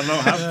ideas. How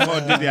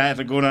far did I have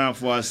to go down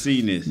before I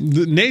seen this?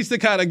 Nate's the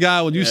kind of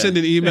guy when you send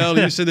an email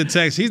or you send a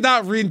text, he's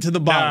not reading to the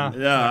bottom.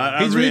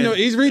 He's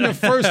reading the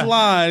first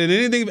line, and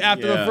anything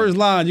after the first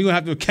line, you're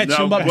going to have to catch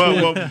him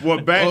up.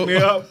 What backed me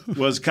up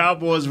was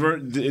Cowboys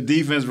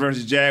defense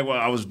versus Jaguar.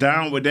 I was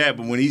down with that,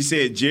 but when he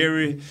said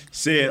Jerry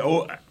said,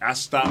 "Oh," I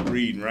stopped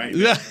reading right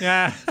there.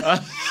 Yeah.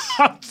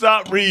 I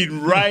stopped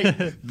reading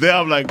right there.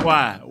 I'm like,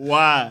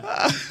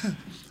 why?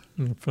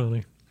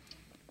 Funny.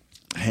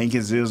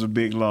 Hankins is a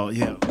big loss.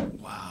 Yeah.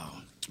 Wow.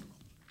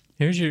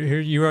 Here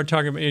you were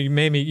talking about.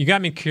 You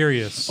got me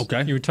curious.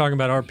 Okay. You were talking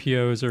about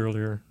RPOs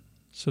earlier.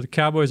 So the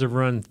Cowboys have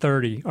run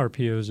 30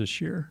 RPOs this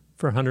year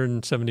for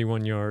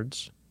 171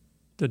 yards.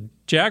 The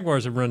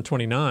Jaguars have run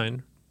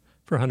 29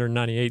 for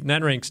 198, and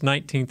that ranks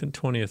 19th and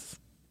 20th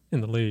in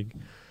the league.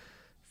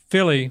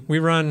 Philly, we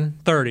run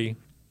 30.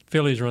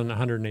 Philly's run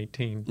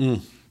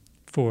 118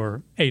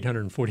 for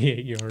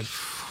 848 yards.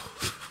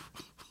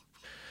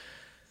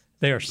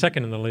 They are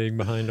second in the league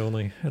behind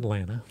only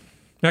Atlanta.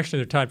 Actually,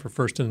 they're tied for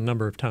first in a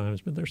number of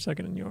times, but they're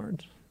second in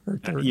yards. Or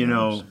third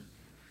yards.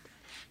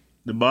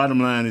 The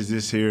bottom line is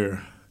this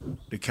here.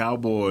 The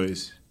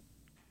Cowboys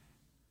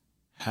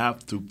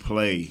have to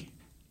play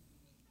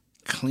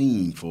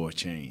clean for a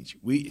change.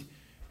 We've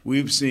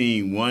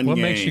seen one game. What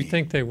makes you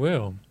think they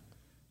will?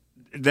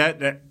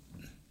 That's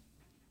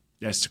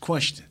the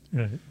question.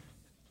 Right.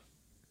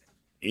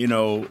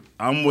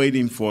 I'm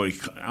waiting for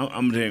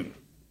I'm saying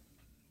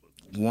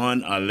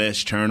 1 or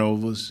less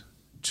turnovers,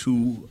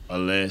 2 or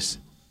less,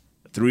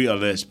 3 or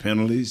less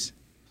penalties.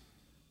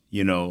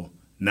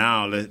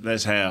 Now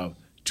let's have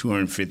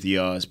 250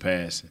 yards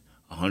passing,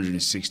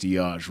 160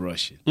 yards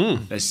rushing.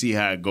 Let's see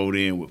how it goes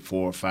in with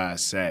 4 or 5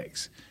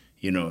 sacks.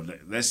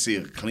 Let's see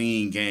a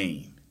clean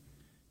game.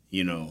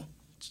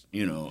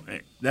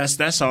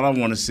 That's all I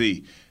want to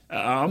see.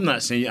 I'm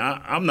not saying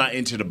I'm not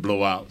into the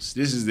blowouts.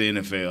 This is the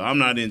NFL. I'm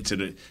not into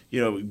the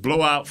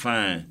blowout.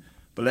 Fine,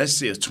 but let's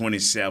see a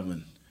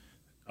 27,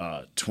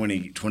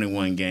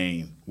 21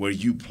 game where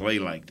you play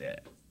like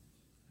that.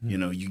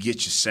 You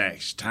get your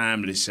sacks,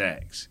 timely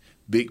sacks,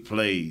 big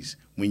plays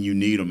when you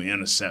need them,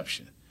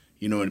 interception.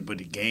 But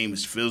the game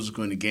is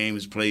physical and the game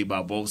is played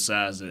by both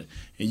sides, and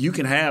you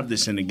can have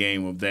this in the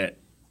game of that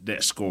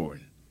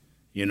scoring.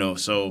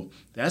 So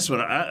that's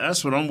what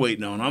I'm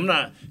waiting on. I'm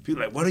not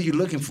people like, what are you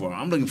looking for?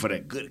 I'm looking for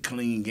that good,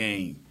 clean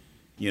game.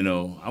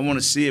 I want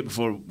to see it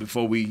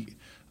before we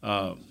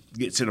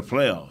get to the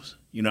playoffs.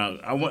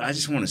 I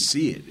just want to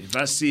see it. If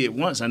I see it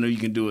once, I know you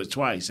can do it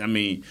twice. I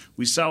mean,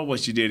 we saw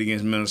what you did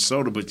against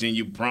Minnesota, but then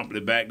you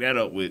promptly back that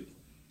up with.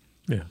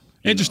 Yeah.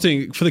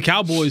 Interesting. For the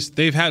Cowboys,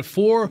 they've had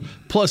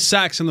 4+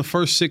 sacks in the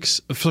first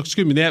 6.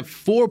 Excuse me. They had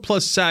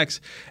 4+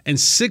 sacks in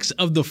 6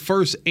 of the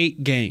first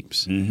 8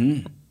 games.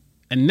 Mm-hmm.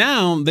 And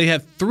now they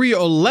have 3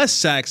 or less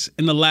sacks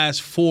in the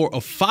last 4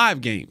 of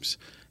 5 games.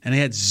 And they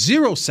had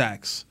 0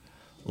 sacks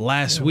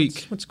last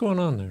week. What's going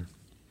on there?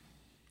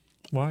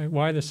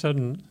 Why the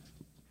sudden?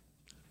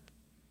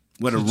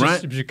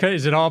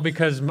 Is it all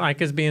because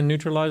Mike is being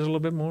neutralized a little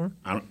bit more?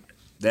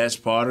 That's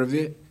part of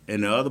it.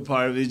 And the other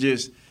part of it is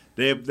just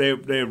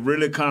they're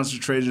really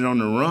concentrated on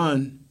the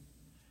run.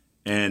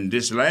 And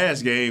this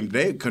last game,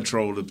 they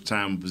controlled the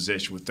time of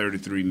possession with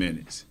 33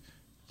 minutes.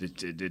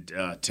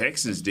 The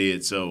Texans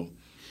did. So,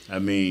 I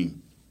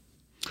mean,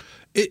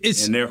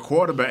 and their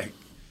quarterback,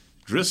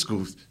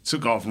 Driscoll,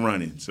 took off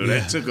running. So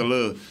that took a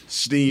little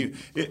steam.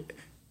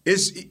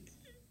 It's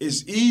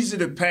easy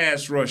to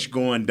pass rush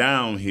going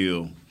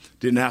downhill,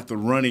 didn't have to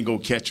run and go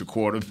catch a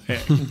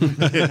quarterback.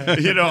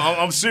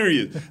 I'm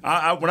serious.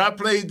 When I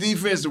played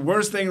defense, the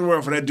worst thing in the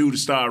world for that dude to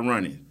start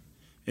running.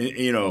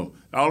 And,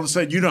 all of a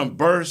sudden you done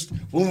burst,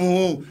 boom,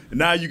 boom, boom, and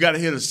now you got to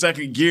hit a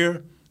second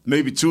gear,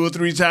 maybe 2 or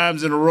 3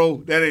 times in a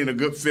row. That ain't a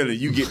good feeling.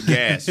 You get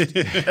gassed.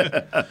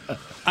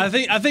 I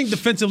think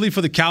defensively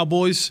for the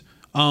Cowboys,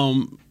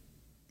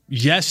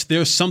 yes,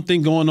 there's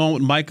something going on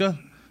with Micah.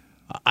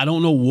 I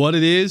don't know what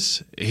it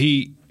is.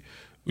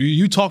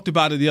 You talked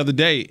about it the other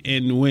day,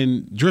 and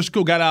when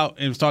Driscoll got out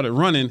and started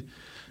running,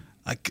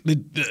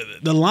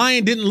 the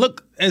Lion didn't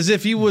look as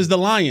if he was the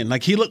Lion.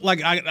 Like he looked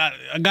like I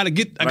gotta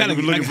get. I gotta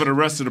be looking for the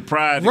rest of the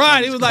pride.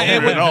 Right. He was like,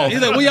 he's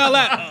like, where y'all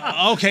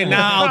at? Okay,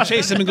 now I'll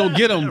chase him and go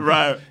get him.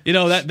 Right.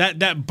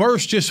 That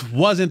burst just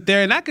wasn't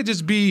there, and that could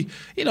just be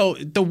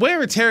the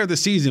wear and tear of the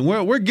season.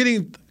 We're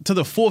getting to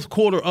the fourth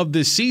quarter of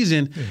this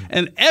season,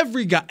 and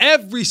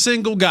every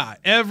single guy,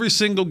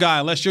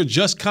 unless you're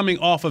just coming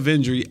off of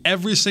injury,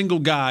 every single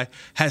guy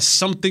has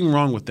something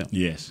wrong with them.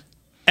 Yes.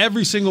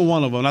 Every single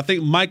one of them. I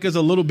think Micah's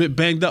a little bit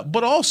banged up,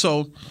 but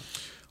also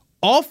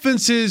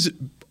offenses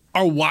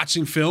are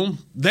watching film.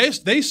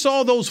 They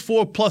saw those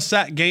 4+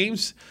 sack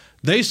games.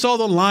 They saw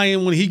the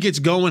Lion when he gets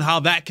going, how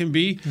that can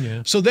be.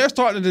 Yeah. So they're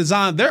starting to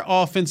design their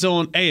offense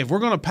on, hey, if we're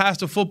going to pass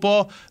the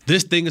football,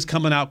 this thing is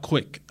coming out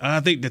quick. And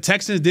I think the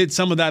Texans did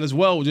some of that as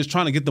well, just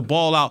trying to get the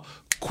ball out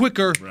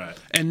quicker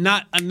and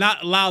not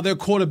allow their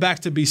quarterbacks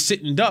to be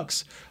sitting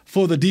ducks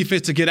for the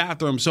defense to get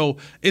after them. So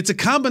it's a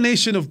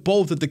combination of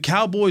both that the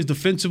Cowboys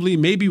defensively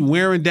may be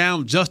wearing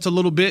down just a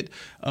little bit,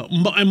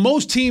 and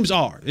most teams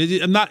are.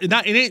 It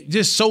ain't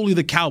just solely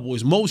the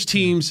Cowboys. Most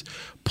teams,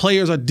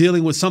 players are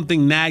dealing with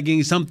something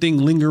nagging, something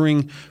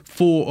lingering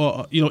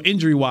for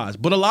injury-wise.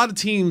 But a lot of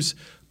teams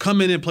come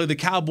in and play the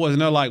Cowboys,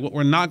 and they're like, what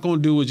we're not going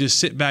to do is just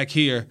sit back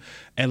here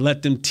and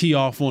let them tee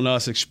off on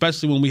us,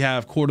 especially when we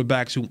have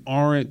quarterbacks who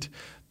aren't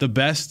the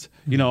best.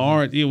 We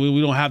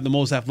don't have the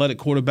most athletic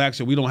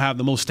quarterbacks, or we don't have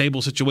the most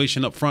stable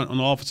situation up front on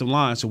the offensive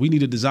line. So we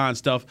need to design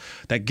stuff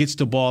that gets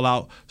the ball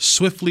out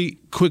swiftly,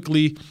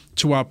 quickly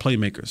to our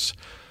playmakers.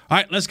 All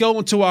right, let's go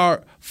into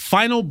our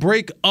final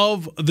break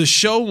of the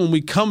show. When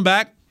we come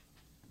back,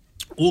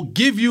 we'll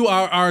give you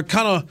our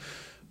kind of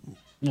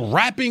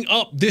wrapping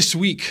up this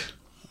week.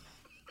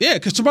 Yeah,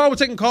 because tomorrow we're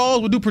taking calls.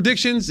 We'll do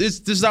predictions.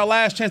 This is our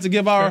last chance to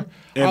give our look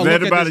at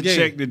everybody this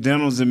game. check the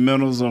dentals and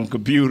mentals on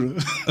computer.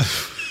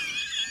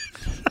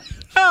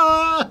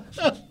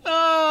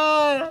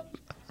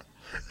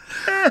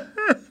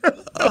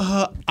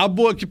 Our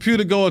boy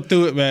Computer going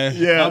through it, man.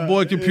 Yeah, our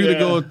boy Computer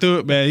going through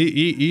it, man.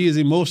 He is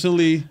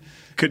emotionally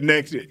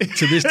connected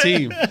to this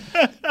team.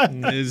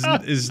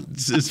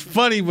 It's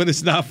funny, but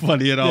it's not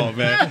funny at all,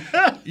 man.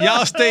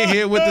 Y'all stay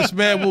here with us,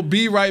 man. We'll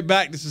be right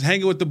back. This is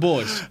Hanging with the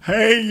Boys.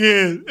 Hang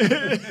in.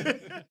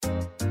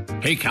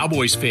 Hey,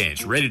 Cowboys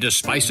fans, ready to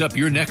spice up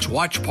your next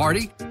watch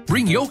party?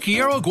 Bring Yo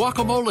Quiero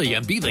guacamole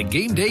and be the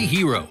game day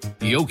hero.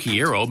 Yo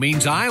Quiero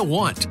means I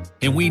want,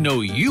 and we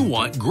know you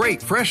want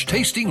great,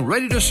 fresh-tasting,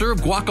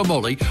 ready-to-serve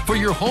guacamole for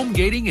your home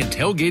gating and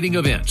tailgating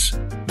events.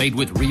 Made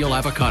with real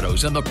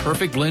avocados and the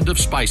perfect blend of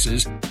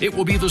spices, it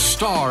will be the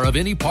star of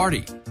any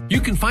party.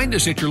 You can find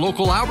us at your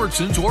local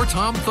Albertsons or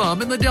Tom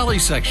Thumb in the deli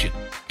section.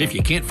 If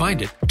you can't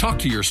find it, talk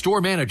to your store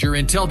manager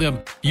and tell them,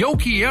 Yo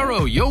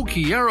Quiero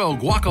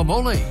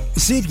guacamole.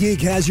 SeatGeek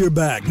has your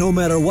back no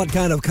matter what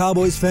kind of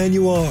Cowboys fan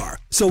you are.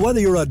 So whether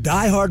you're a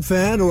diehard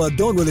fan or a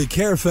don't really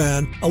care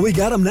fan, a we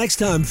got 'em next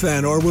time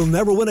fan or we'll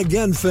never win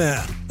again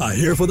fan, a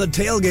here for the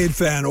tailgate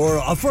fan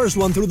or a first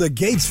one through the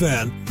gates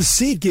fan,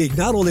 SeatGeek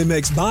not only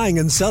makes buying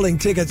and selling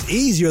tickets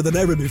easier than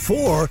ever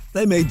before,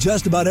 they made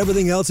just about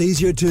everything else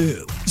easier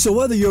too. So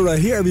whether you're a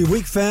here every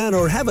week fan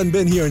or haven't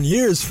been here in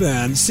years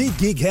fan,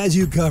 SeatGeek has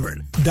you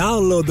covered.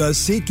 Download the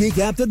SeatGeek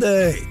app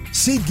today.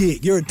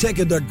 SeatGeek, your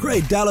ticket to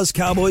great Dallas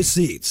Cowboys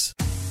seats.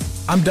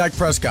 I'm Dak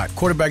Prescott,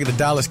 quarterback of the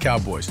Dallas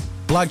Cowboys.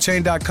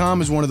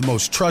 Blockchain.com is one of the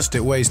most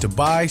trusted ways to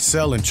buy,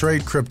 sell, and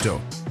trade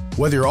crypto.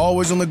 Whether you're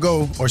always on the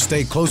go or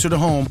stay closer to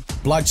home,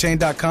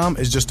 Blockchain.com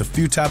is just a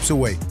few taps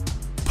away.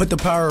 Put the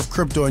power of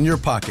crypto in your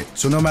pocket,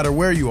 so no matter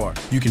where you are,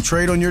 you can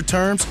trade on your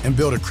terms and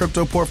build a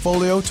crypto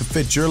portfolio to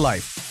fit your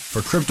life.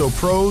 For crypto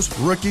pros,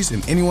 rookies,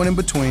 and anyone in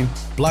between,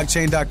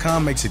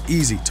 Blockchain.com makes it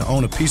easy to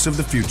own a piece of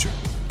the future.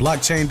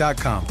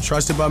 Blockchain.com,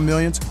 trusted by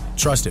millions,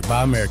 trusted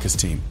by America's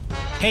team.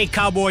 Hey,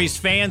 Cowboys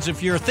fans,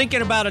 if you're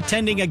thinking about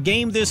attending a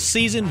game this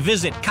season,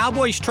 visit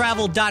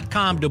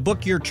CowboysTravel.com to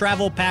book your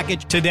travel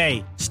package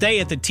today. Stay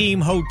at the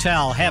team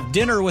hotel, have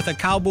dinner with a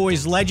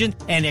Cowboys legend,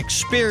 and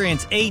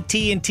experience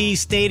AT&T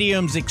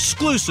Stadium's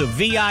exclusive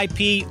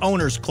VIP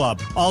Owners Club.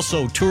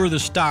 Also, tour the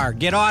Star,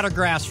 get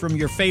autographs from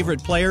your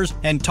favorite players,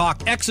 and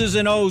talk X's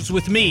and O's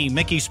with me,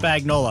 Mickey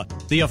Spagnola.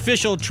 The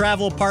official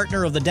travel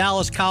partner of the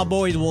Dallas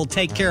Cowboys will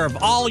take care of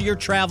all your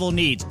travel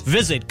needs.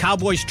 Visit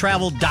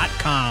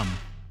CowboysTravel.com.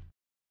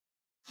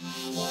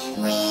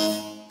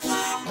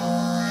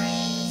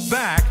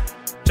 Back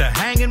to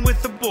Hanging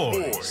with the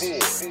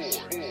Boys.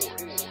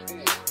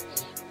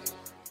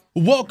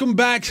 Welcome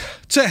back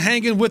to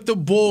Hanging with the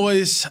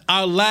Boys,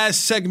 our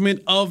last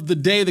segment of the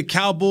day. The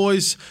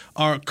Cowboys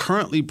are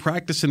currently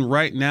practicing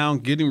right now,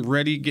 getting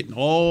ready, getting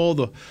all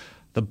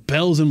the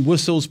bells and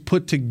whistles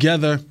put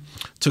together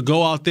to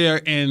go out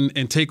there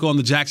and take on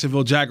the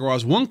Jacksonville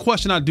Jaguars. One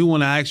question I do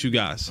want to ask you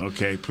guys.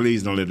 Okay,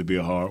 please don't let it be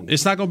a hard one.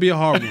 It's not going to be a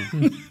hard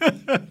one.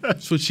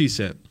 That's what she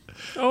said.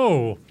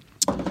 Oh.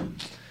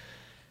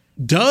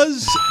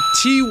 Does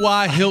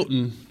T.Y.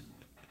 Hilton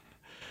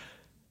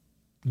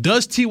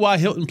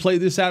play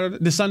this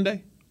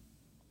Sunday?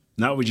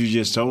 Not what you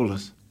just told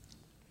us.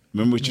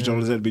 Remember what you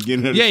told us at the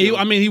beginning of the show?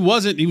 Yeah, he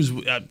wasn't. He was,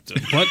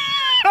 but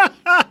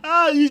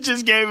you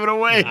just gave it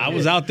away. I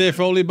was out there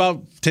for only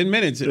about 10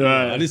 minutes.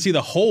 Right. I didn't see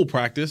the whole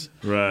practice.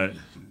 Right.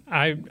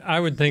 I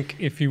would think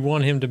if you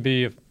want him to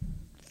be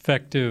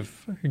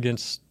effective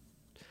against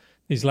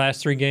these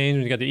last 3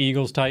 games, you got the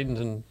Eagles, Titans,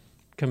 and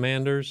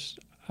Commanders,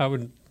 I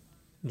would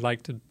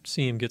like to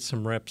see him get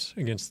some reps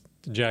against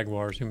the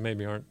Jaguars, who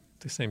maybe aren't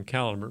the same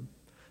caliber.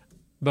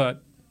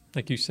 But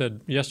like you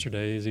said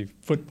yesterday, is he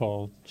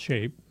football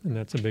shape? And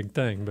that's a big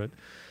thing. But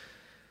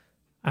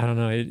I don't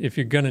know. If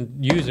you're going to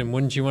use him,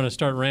 wouldn't you want to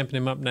start ramping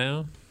him up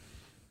now?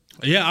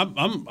 Yeah,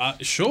 I'm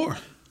sure.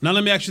 Now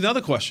let me ask you the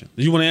other question.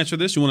 Do you want to answer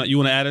this? You want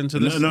to add into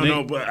this?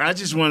 No. But I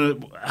just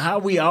want to. How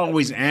we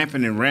always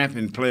amping and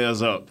ramping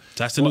players up?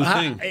 That's the new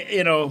thing.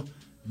 You know,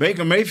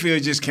 Baker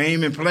Mayfield just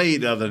came and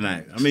played the other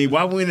night. I mean,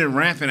 why wouldn't we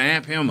ramp and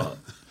amp him up?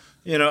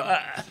 You know,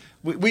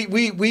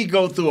 we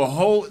go through a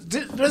whole.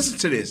 Listen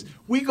to this.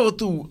 We go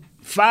through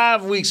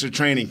 5 weeks of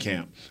training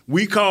camp.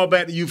 We call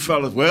back to you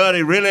fellas. Well,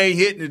 they really ain't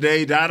hitting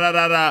today.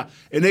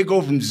 And they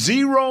go from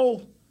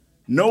 0.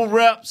 No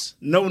reps,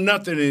 no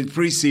nothing in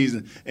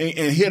preseason,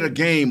 and hit a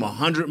game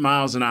 100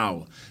 miles an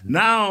hour.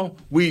 Now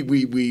we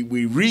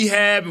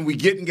rehab and we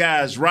getting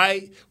guys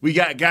right. We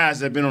got guys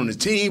that have been on the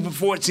team for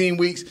 14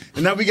 weeks,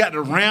 and now we got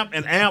to ramp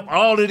and amp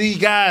all of these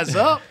guys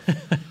up.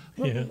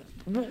 Yeah.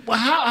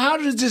 How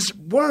does this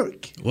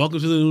work? Welcome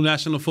to the new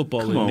National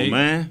Football League. Come on, Nate.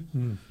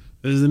 man.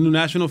 This is the new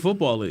National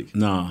Football League.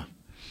 Nah.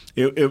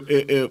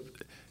 If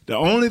the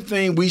only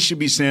thing we should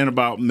be saying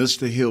about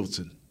Mr.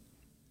 Hilton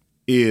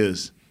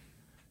is,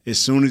 as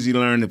soon as he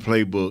learned the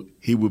playbook,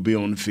 he would be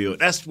on the field.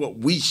 That's what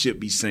we should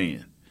be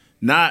saying.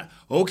 Not,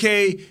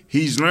 okay,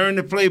 he's learned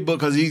the playbook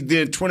because he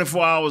did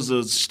 24 hours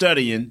of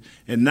studying,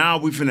 and now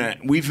we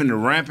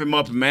finna ramp him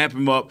up and map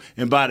him up,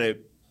 and by the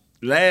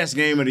last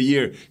game of the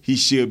year, he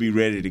should be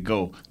ready to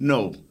go.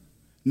 No.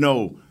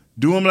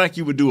 Do him like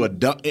you would do a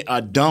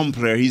dumb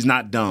player. He's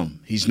not dumb.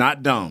 He's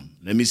not dumb.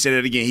 Let me say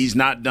that again. He's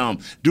not dumb.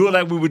 Do it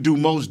like we would do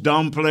most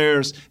dumb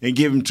players and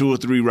give him 2 or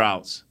 3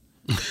 routes.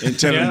 And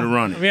tell him to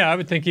run it. Yeah, I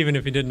would think even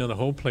if he didn't know the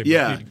whole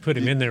playbook, you'd put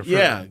him in there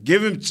for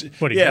give him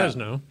what he does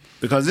know.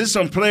 Because there's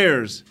some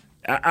players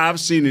I've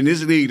seen in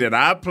this league that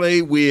I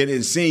played with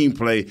and seen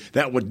play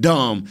that were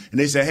dumb, and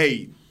they say,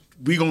 hey,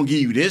 we're going to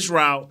give you this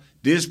route,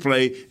 this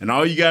play, and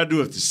all you got to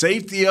do, if the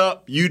safety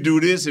up, you do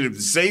this, and if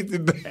the safety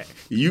back,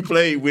 you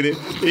play with it.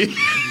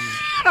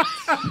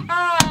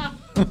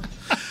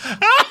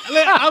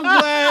 I'm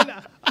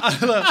glad.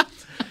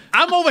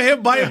 I'm over here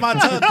biting my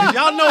tongue because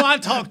y'all know I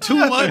talk too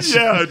much.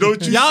 Yeah,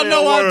 don't you Y'all say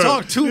know a word. I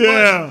talk too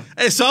much.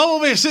 And so I'm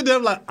over here sitting there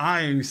like,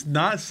 I am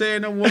not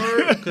saying a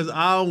word because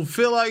I don't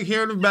feel like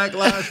hearing the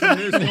backlash from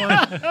this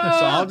one. So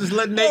I'll just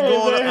let Nate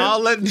go on. I'll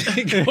let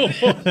Nate go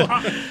on.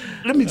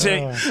 Let me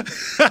tell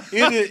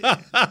you,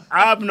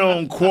 I've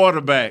known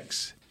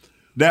quarterbacks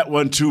that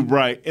wasn't too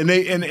bright, and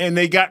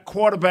they got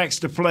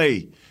quarterbacks to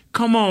play.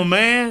 Come on,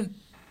 man.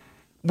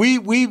 We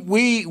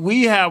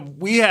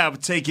have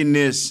taken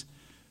this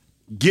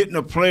getting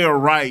a player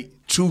right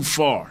too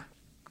far.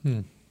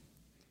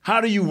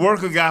 How do you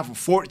work a guy for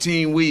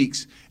 14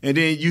 weeks and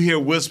then you hear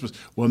whispers,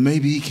 well,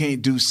 maybe he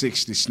can't do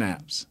 60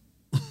 snaps?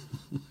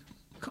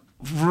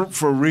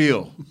 For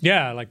real.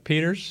 Yeah, like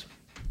Peters.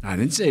 I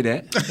didn't say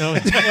that.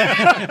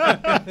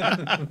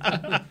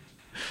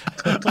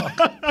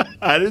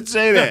 I didn't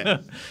say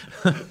that.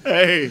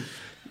 Hey.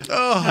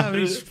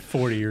 He's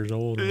 40 years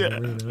old.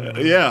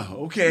 Yeah,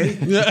 okay.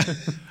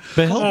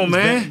 But Come on,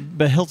 man.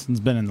 But Hilton's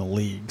been in the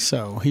league,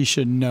 so he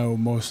should know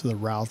most of the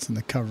routes and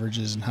the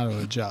coverages and how to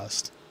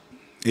adjust.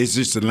 It's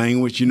just the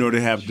language. You know, they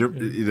have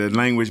the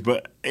language,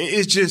 but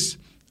it's just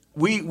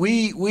I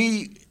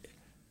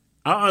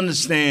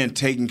understand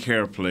taking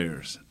care of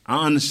players.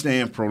 I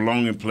understand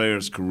prolonging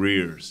players'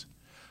 careers.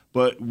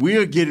 But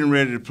we're getting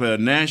ready to play a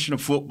National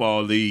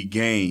Football League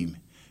game,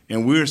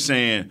 and we're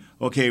saying,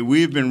 okay,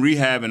 we've been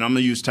rehabbing. I'm going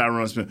to use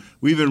Tyron Smith.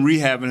 We've been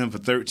rehabbing him for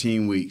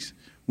 13 weeks.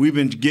 We've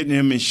been getting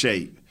him in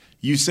shape.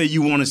 You say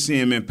you want to see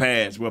him in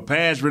pads. Well,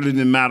 pads really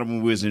didn't matter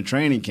when we was in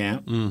training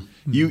camp.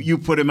 You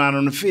put him out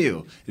on the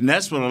field. And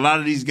that's what a lot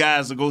of these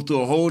guys will go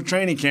through a whole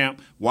training camp,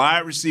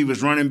 wide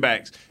receivers, running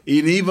backs,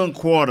 and even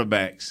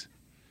quarterbacks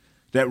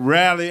that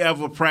rarely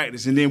ever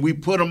practice. And then we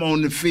put them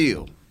on the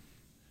field,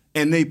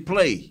 and they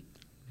play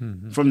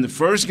from the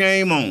first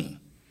game on.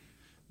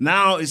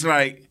 Now it's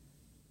like,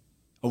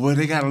 oh, well,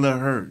 they got a little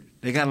hurt.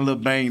 They got a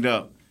little banged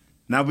up.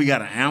 Now we got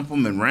to amp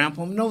them and ramp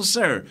them? No,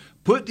 sir.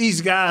 Put these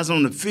guys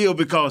on the field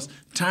because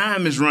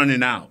time is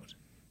running out.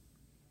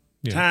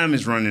 Yeah. Time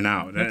is running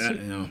out.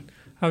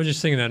 I was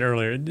just thinking that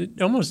earlier.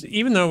 Almost,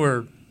 even though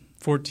we're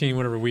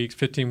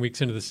 15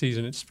 weeks into the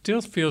season, it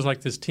still feels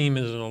like this team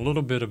is in a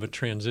little bit of a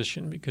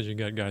transition because you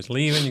got guys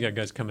leaving, you got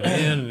guys coming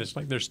in, and it's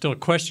like there's still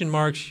question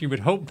marks. You would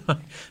hope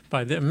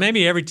by then,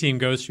 maybe every team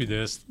goes through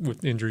this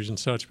with injuries and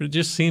such, but it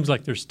just seems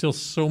like there's still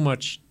so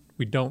much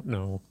we don't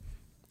know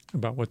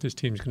about what this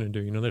team's going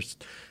to do. There's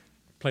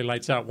play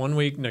lights out one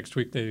week, next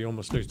week they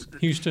almost lose to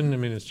Houston. I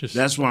mean, it's just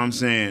that's why I'm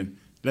saying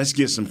let's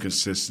get some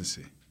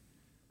consistency.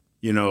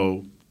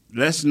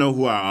 Let's know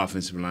who our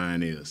offensive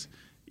line is.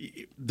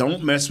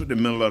 Don't mess with the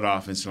middle of the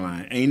offensive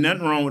line. Ain't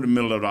nothing wrong with the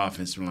middle of the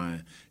offensive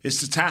line.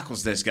 It's the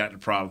tackles that's got the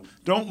problem.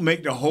 Don't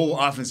make the whole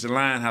offensive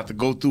line have to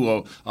go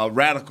through a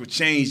radical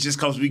change just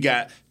because we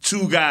got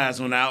 2 guys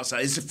on the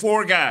outside. It's the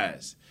 4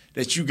 guys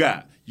that you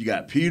got. You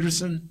got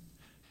Peterson,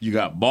 you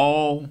got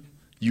Ball,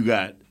 you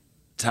got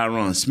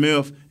Tyron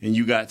Smith, and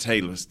you got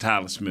Tyler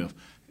Smith.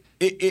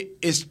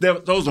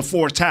 Those are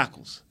 4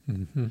 tackles.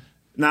 Mm-hmm.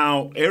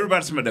 Now,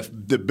 everybody's talking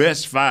about the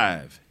best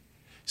 5.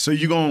 So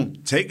you're going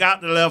to take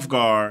out the left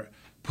guard,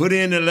 put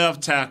in the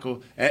left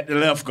tackle at the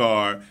left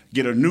guard,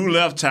 get a new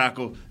left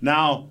tackle,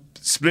 now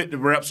split the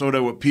reps over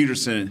there with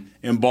Peterson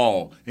and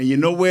Ball. And you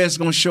know where it's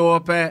going to show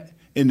up at?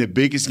 In the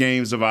biggest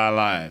games of our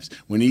lives.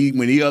 When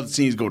the other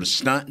teams go to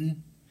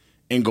stunting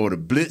and go to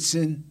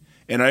blitzing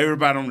and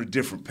everybody on a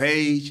different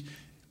page,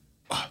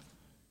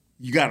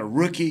 you got a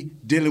rookie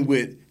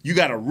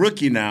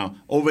now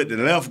over at the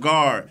left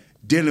guard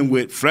dealing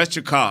with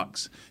Fletcher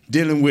Cox,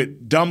 dealing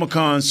with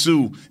Ndamukong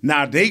Suh.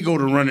 Now they go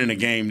to running a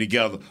game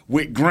together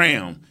with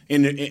Graham.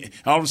 And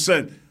all of a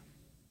sudden,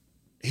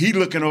 he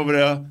looking over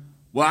there,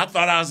 well, I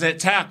thought I was at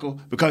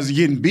tackle because he's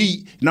getting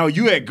beat. No,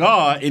 you at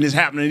guard, and it's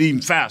happening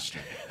even faster.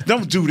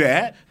 Don't do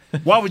that.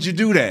 Why would you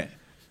do that?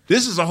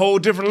 This is a whole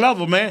different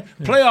level, man.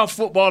 Playoff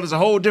football is a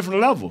whole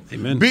different level.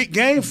 Amen. Big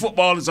game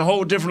football is a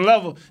whole different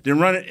level than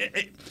running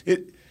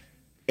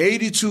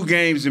 82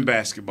 games in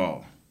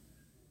basketball.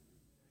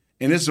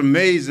 And it's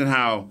amazing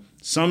how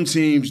some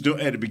teams do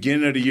at the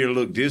beginning of the year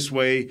look this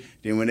way.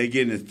 Then when they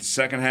get in the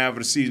second half of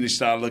the season, they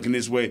start looking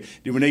this way.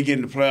 Then when they get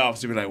in the playoffs,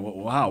 they be like, well,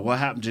 wow, what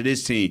happened to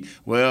this team?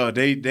 Well,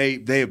 they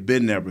have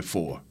been there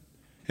before.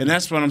 And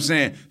that's what I'm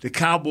saying. The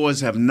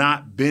Cowboys have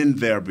not been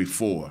there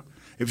before.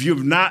 If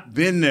you've not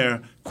been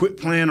there, quit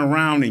playing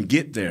around and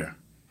get there.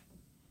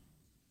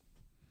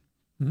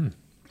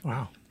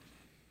 Wow.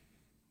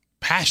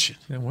 Passion.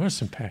 There was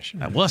some passion.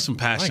 That was some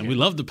passion. We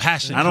love the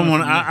passion.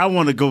 I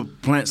want to go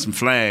plant some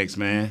flags,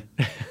 man.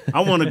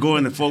 I want to go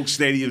into folks'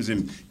 stadiums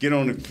and get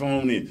on the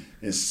phone and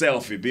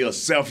selfie, be a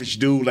selfish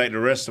dude like the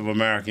rest of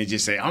America and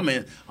just say, I'm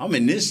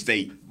in this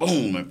state,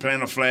 boom, and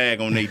plant a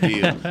flag on their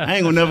deal. I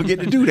ain't going to never get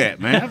to do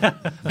that, man. I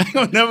ain't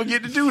going to never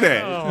get to do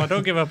that. Oh,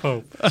 don't give up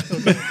hope.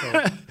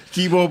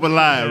 Keep hope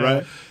alive,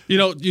 right?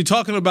 You're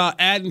talking about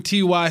adding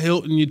T.Y.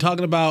 Hilton. You're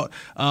talking about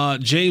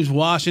James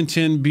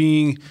Washington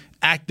being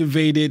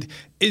activated.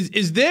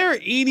 Is there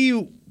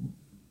any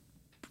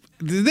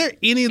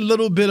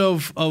little bit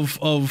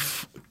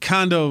of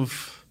kind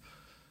of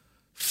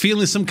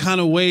feeling some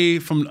kind of way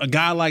from a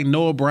guy like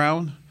Noah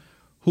Brown,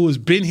 who has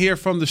been here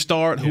from the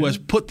start, who has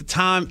put the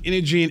time,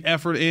 energy, and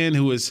effort in,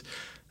 who has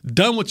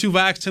done what you've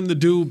asked him to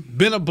do,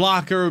 been a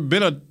blocker,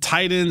 been a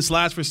tight end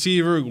 /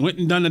 receiver, went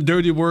and done the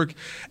dirty work,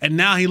 and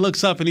now he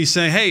looks up and he's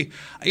saying, "Hey,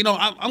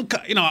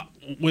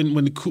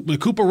 when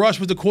Cooper Rush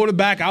was the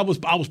quarterback, I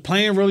was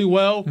playing really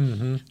well,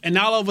 and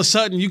now all of a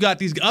sudden you got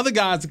these other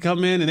guys to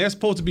come in and they're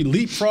supposed to be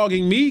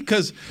leapfrogging me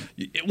because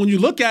when you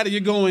look at it,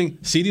 you're going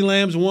CeeDee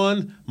Lamb's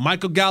 1,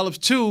 Michael Gallup's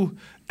 2,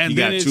 and you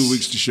then got 2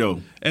 weeks to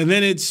show. And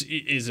then is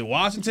it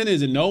Washington?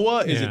 Is it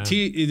Noah? Is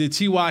it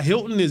T.Y.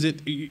 Hilton? Is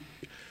it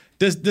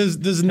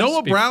does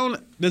Noah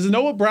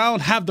Brown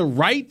have the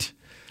right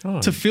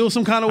to feel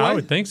some kind of way? I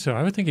would think so.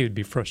 I would think he would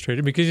be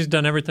frustrated because he's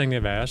done everything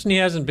they've asked, and he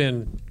hasn't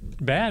been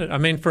bad. I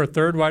mean, for a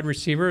third wide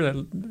receiver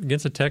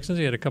against the Texans,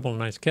 he had a couple of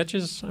nice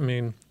catches. I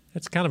mean,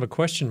 that's kind of a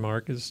question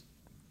mark is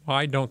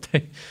why don't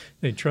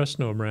they trust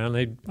Noah Brown?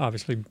 They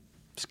obviously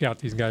scout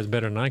these guys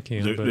better than I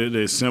can.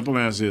 The simple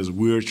answer is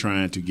we're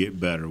trying to get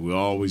better. We're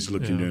always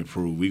looking to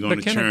improve. We're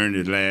going to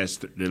turn the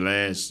last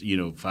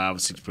 5 or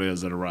 6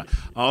 players that are right.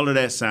 All of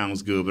that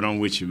sounds good, but I'm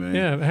with you, man.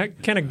 Yeah,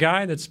 can a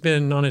guy that's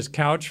been on his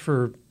couch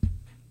for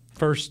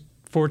first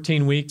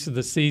 14 weeks of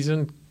the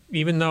season,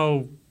 even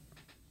though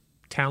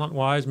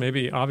talent-wise,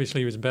 maybe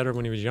obviously he was better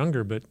when he was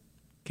younger, but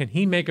can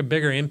he make a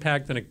bigger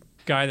impact than a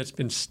guy that's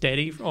been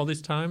steady for all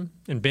this time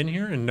and been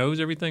here and knows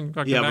everything?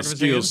 Like he have a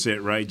skill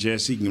set, right,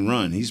 Jess? He can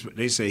run.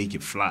 They say he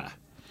can fly.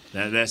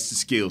 That's the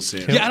skill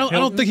set. Yeah, I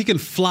don't think he can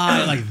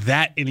fly like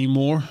that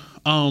anymore.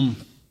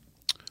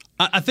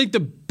 I think the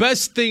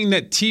best thing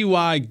that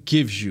T.Y.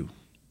 gives you,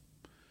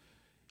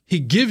 he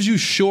gives you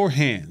sure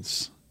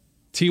hands.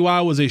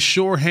 T.Y. was a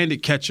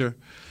sure-handed catcher.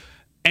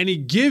 And he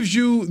gives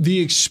you the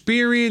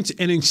experience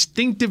and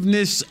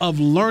instinctiveness of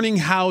learning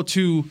how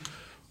to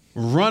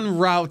run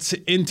routes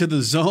into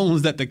the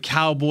zones that the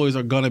Cowboys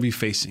are going to be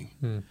facing.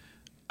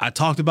 I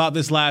talked about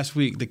this last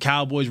week. The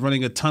Cowboys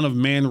running a ton of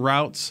man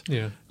routes,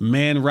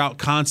 man route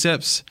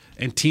concepts,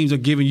 and teams are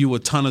giving you a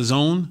ton of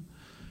zone.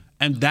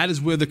 And that is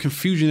where the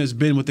confusion has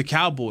been with the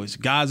Cowboys.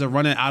 Guys are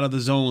running out of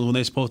the zone when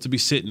they're supposed to be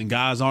sitting, and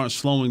guys aren't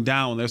slowing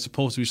down when they're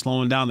supposed to be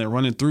slowing down. They're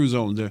running through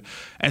zones.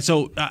 And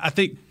so I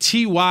think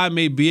T.Y.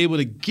 may be able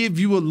to give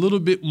you a little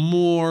bit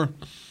more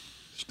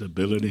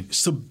stability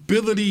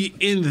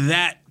in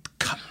that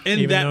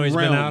Even that though he's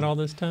realm. been out all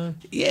this time?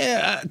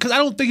 Yeah, because I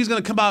don't think he's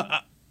going to come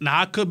out. Now,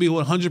 I could be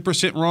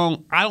 100%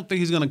 wrong. I don't think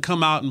he's going to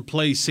come out and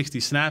play 60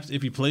 snaps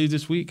if he plays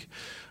this week.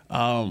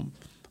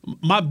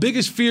 My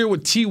biggest fear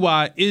with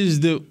T.Y.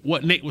 is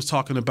what Nate was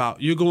talking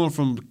about. You're going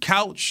from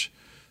couch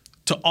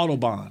to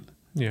Autobahn.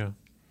 Yeah.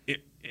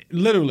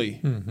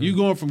 Literally. You're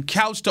going from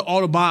couch to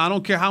Autobahn. I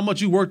don't care how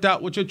much you worked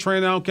out with your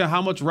trainer. I don't care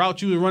how much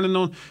route you were running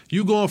on.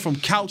 You're going from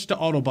couch to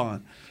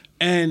Autobahn.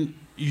 And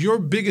your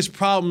biggest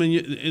problem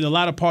in the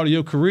latter part of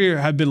your career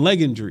have been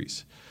leg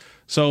injuries.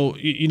 So,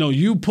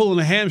 you pulling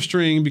a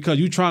hamstring because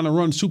you're trying to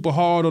run super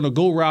hard on a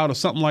go route or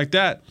something like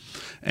that,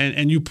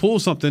 and you pull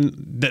something,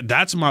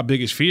 that's my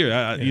biggest fear.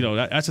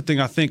 That's the thing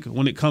I think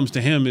when it comes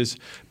to him is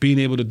being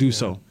able to do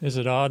so. Is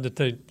it odd that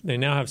they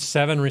now have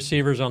 7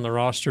 receivers on the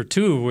roster,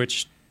 2 of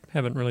which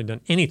haven't really done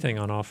anything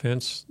on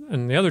offense,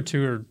 and the other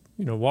 2 are,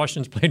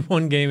 Washington's played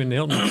 1 game and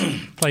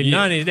Hilton played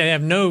 9. They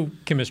have no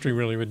chemistry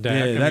really with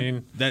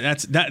Dak.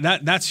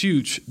 That's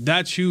huge.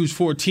 That's huge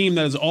for a team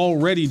that is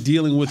already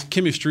dealing with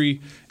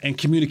chemistry and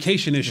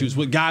communication issues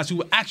with guys who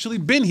have actually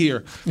been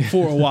here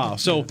for a while.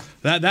 So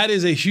that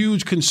is a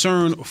huge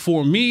concern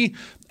for me,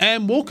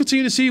 and we'll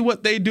continue to see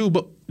what they do.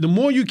 But the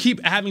more you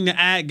keep having to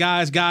add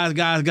guys,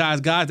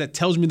 that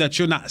tells me that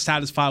you're not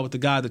satisfied with the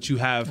guy that you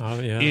have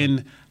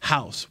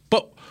in-house.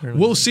 But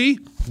we'll see.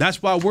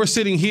 That's why we're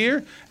sitting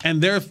here, and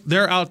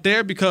they're out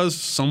there because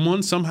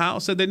someone somehow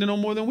said they know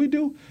more than we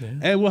do. Yeah.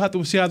 And we'll have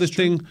to see how this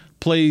thing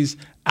plays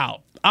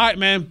out. All right,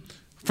 man.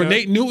 For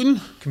Nate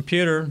Newton.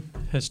 Computer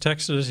has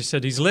texted us. He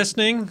said he's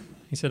listening.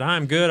 He said,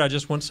 I'm good. I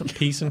just want some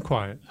peace and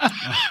quiet.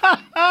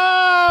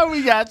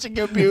 We got you,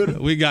 computer.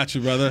 We got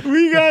you, brother.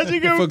 We got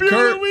you, computer.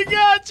 Kurt, we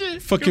got you.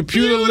 For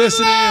computer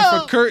listening,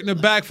 for Kurt in the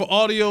back, for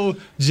audio,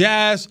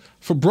 Jazz,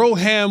 for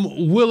Broham,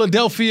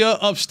 Philadelphia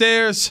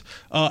upstairs.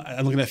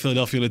 I'm looking at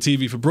Philadelphia on the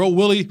TV. For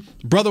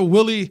Brother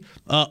Willie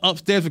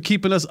upstairs for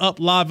keeping us up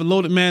live and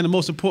loaded, man. And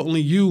most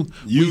importantly, you.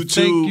 We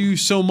thank you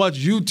so much,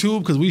 YouTube,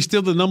 because we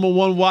still the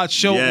 #1 watch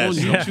show on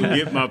YouTube.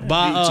 Get my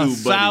by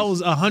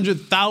YouTube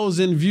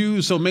 100,000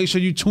 views. So make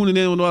sure you tuning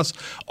in with us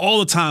all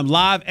the time,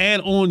 live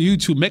and on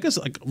YouTube. Make us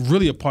like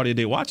really a part of your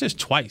day. Watch us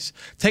twice.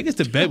 Take us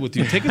to bed with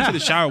you. Take us to the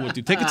shower with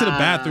you. Take us to the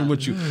bathroom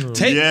with you.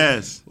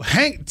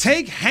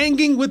 Take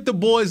hanging with the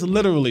boys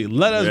literally.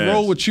 Let us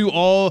roll with you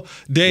all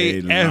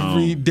day,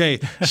 every day.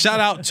 Shout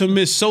out to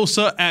Miss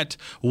Sosa at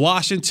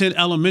Washington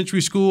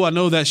Elementary School. I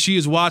know that she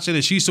is watching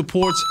and she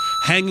supports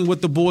hanging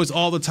with the boys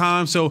all the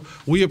time. So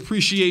we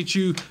appreciate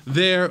you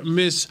there,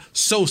 Miss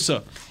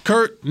Sosa.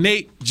 Kurt,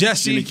 Nate,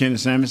 Jesse. Jimmy Ken and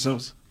Sammy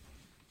Sosa?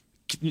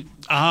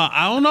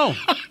 I don't know.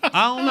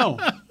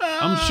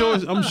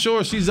 I'm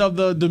sure she's of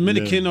the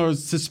Dominican or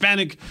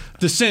Hispanic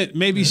descent.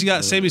 Maybe she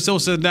got Sammy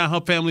Sosa down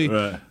her family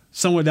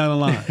somewhere down the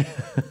line.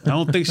 I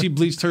don't think she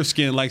bleached her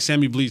skin like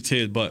Sammy bleached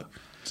his, but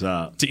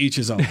to each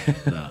his own.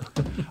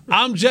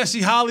 I'm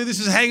Jesse Holly. This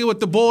is Hanging with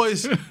the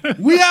Boys.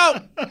 We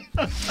out.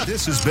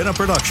 This has been a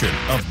production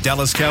of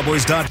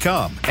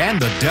DallasCowboys.com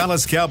and the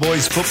Dallas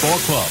Cowboys Football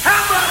Club.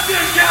 How about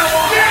this,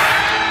 Cowboys? Yeah!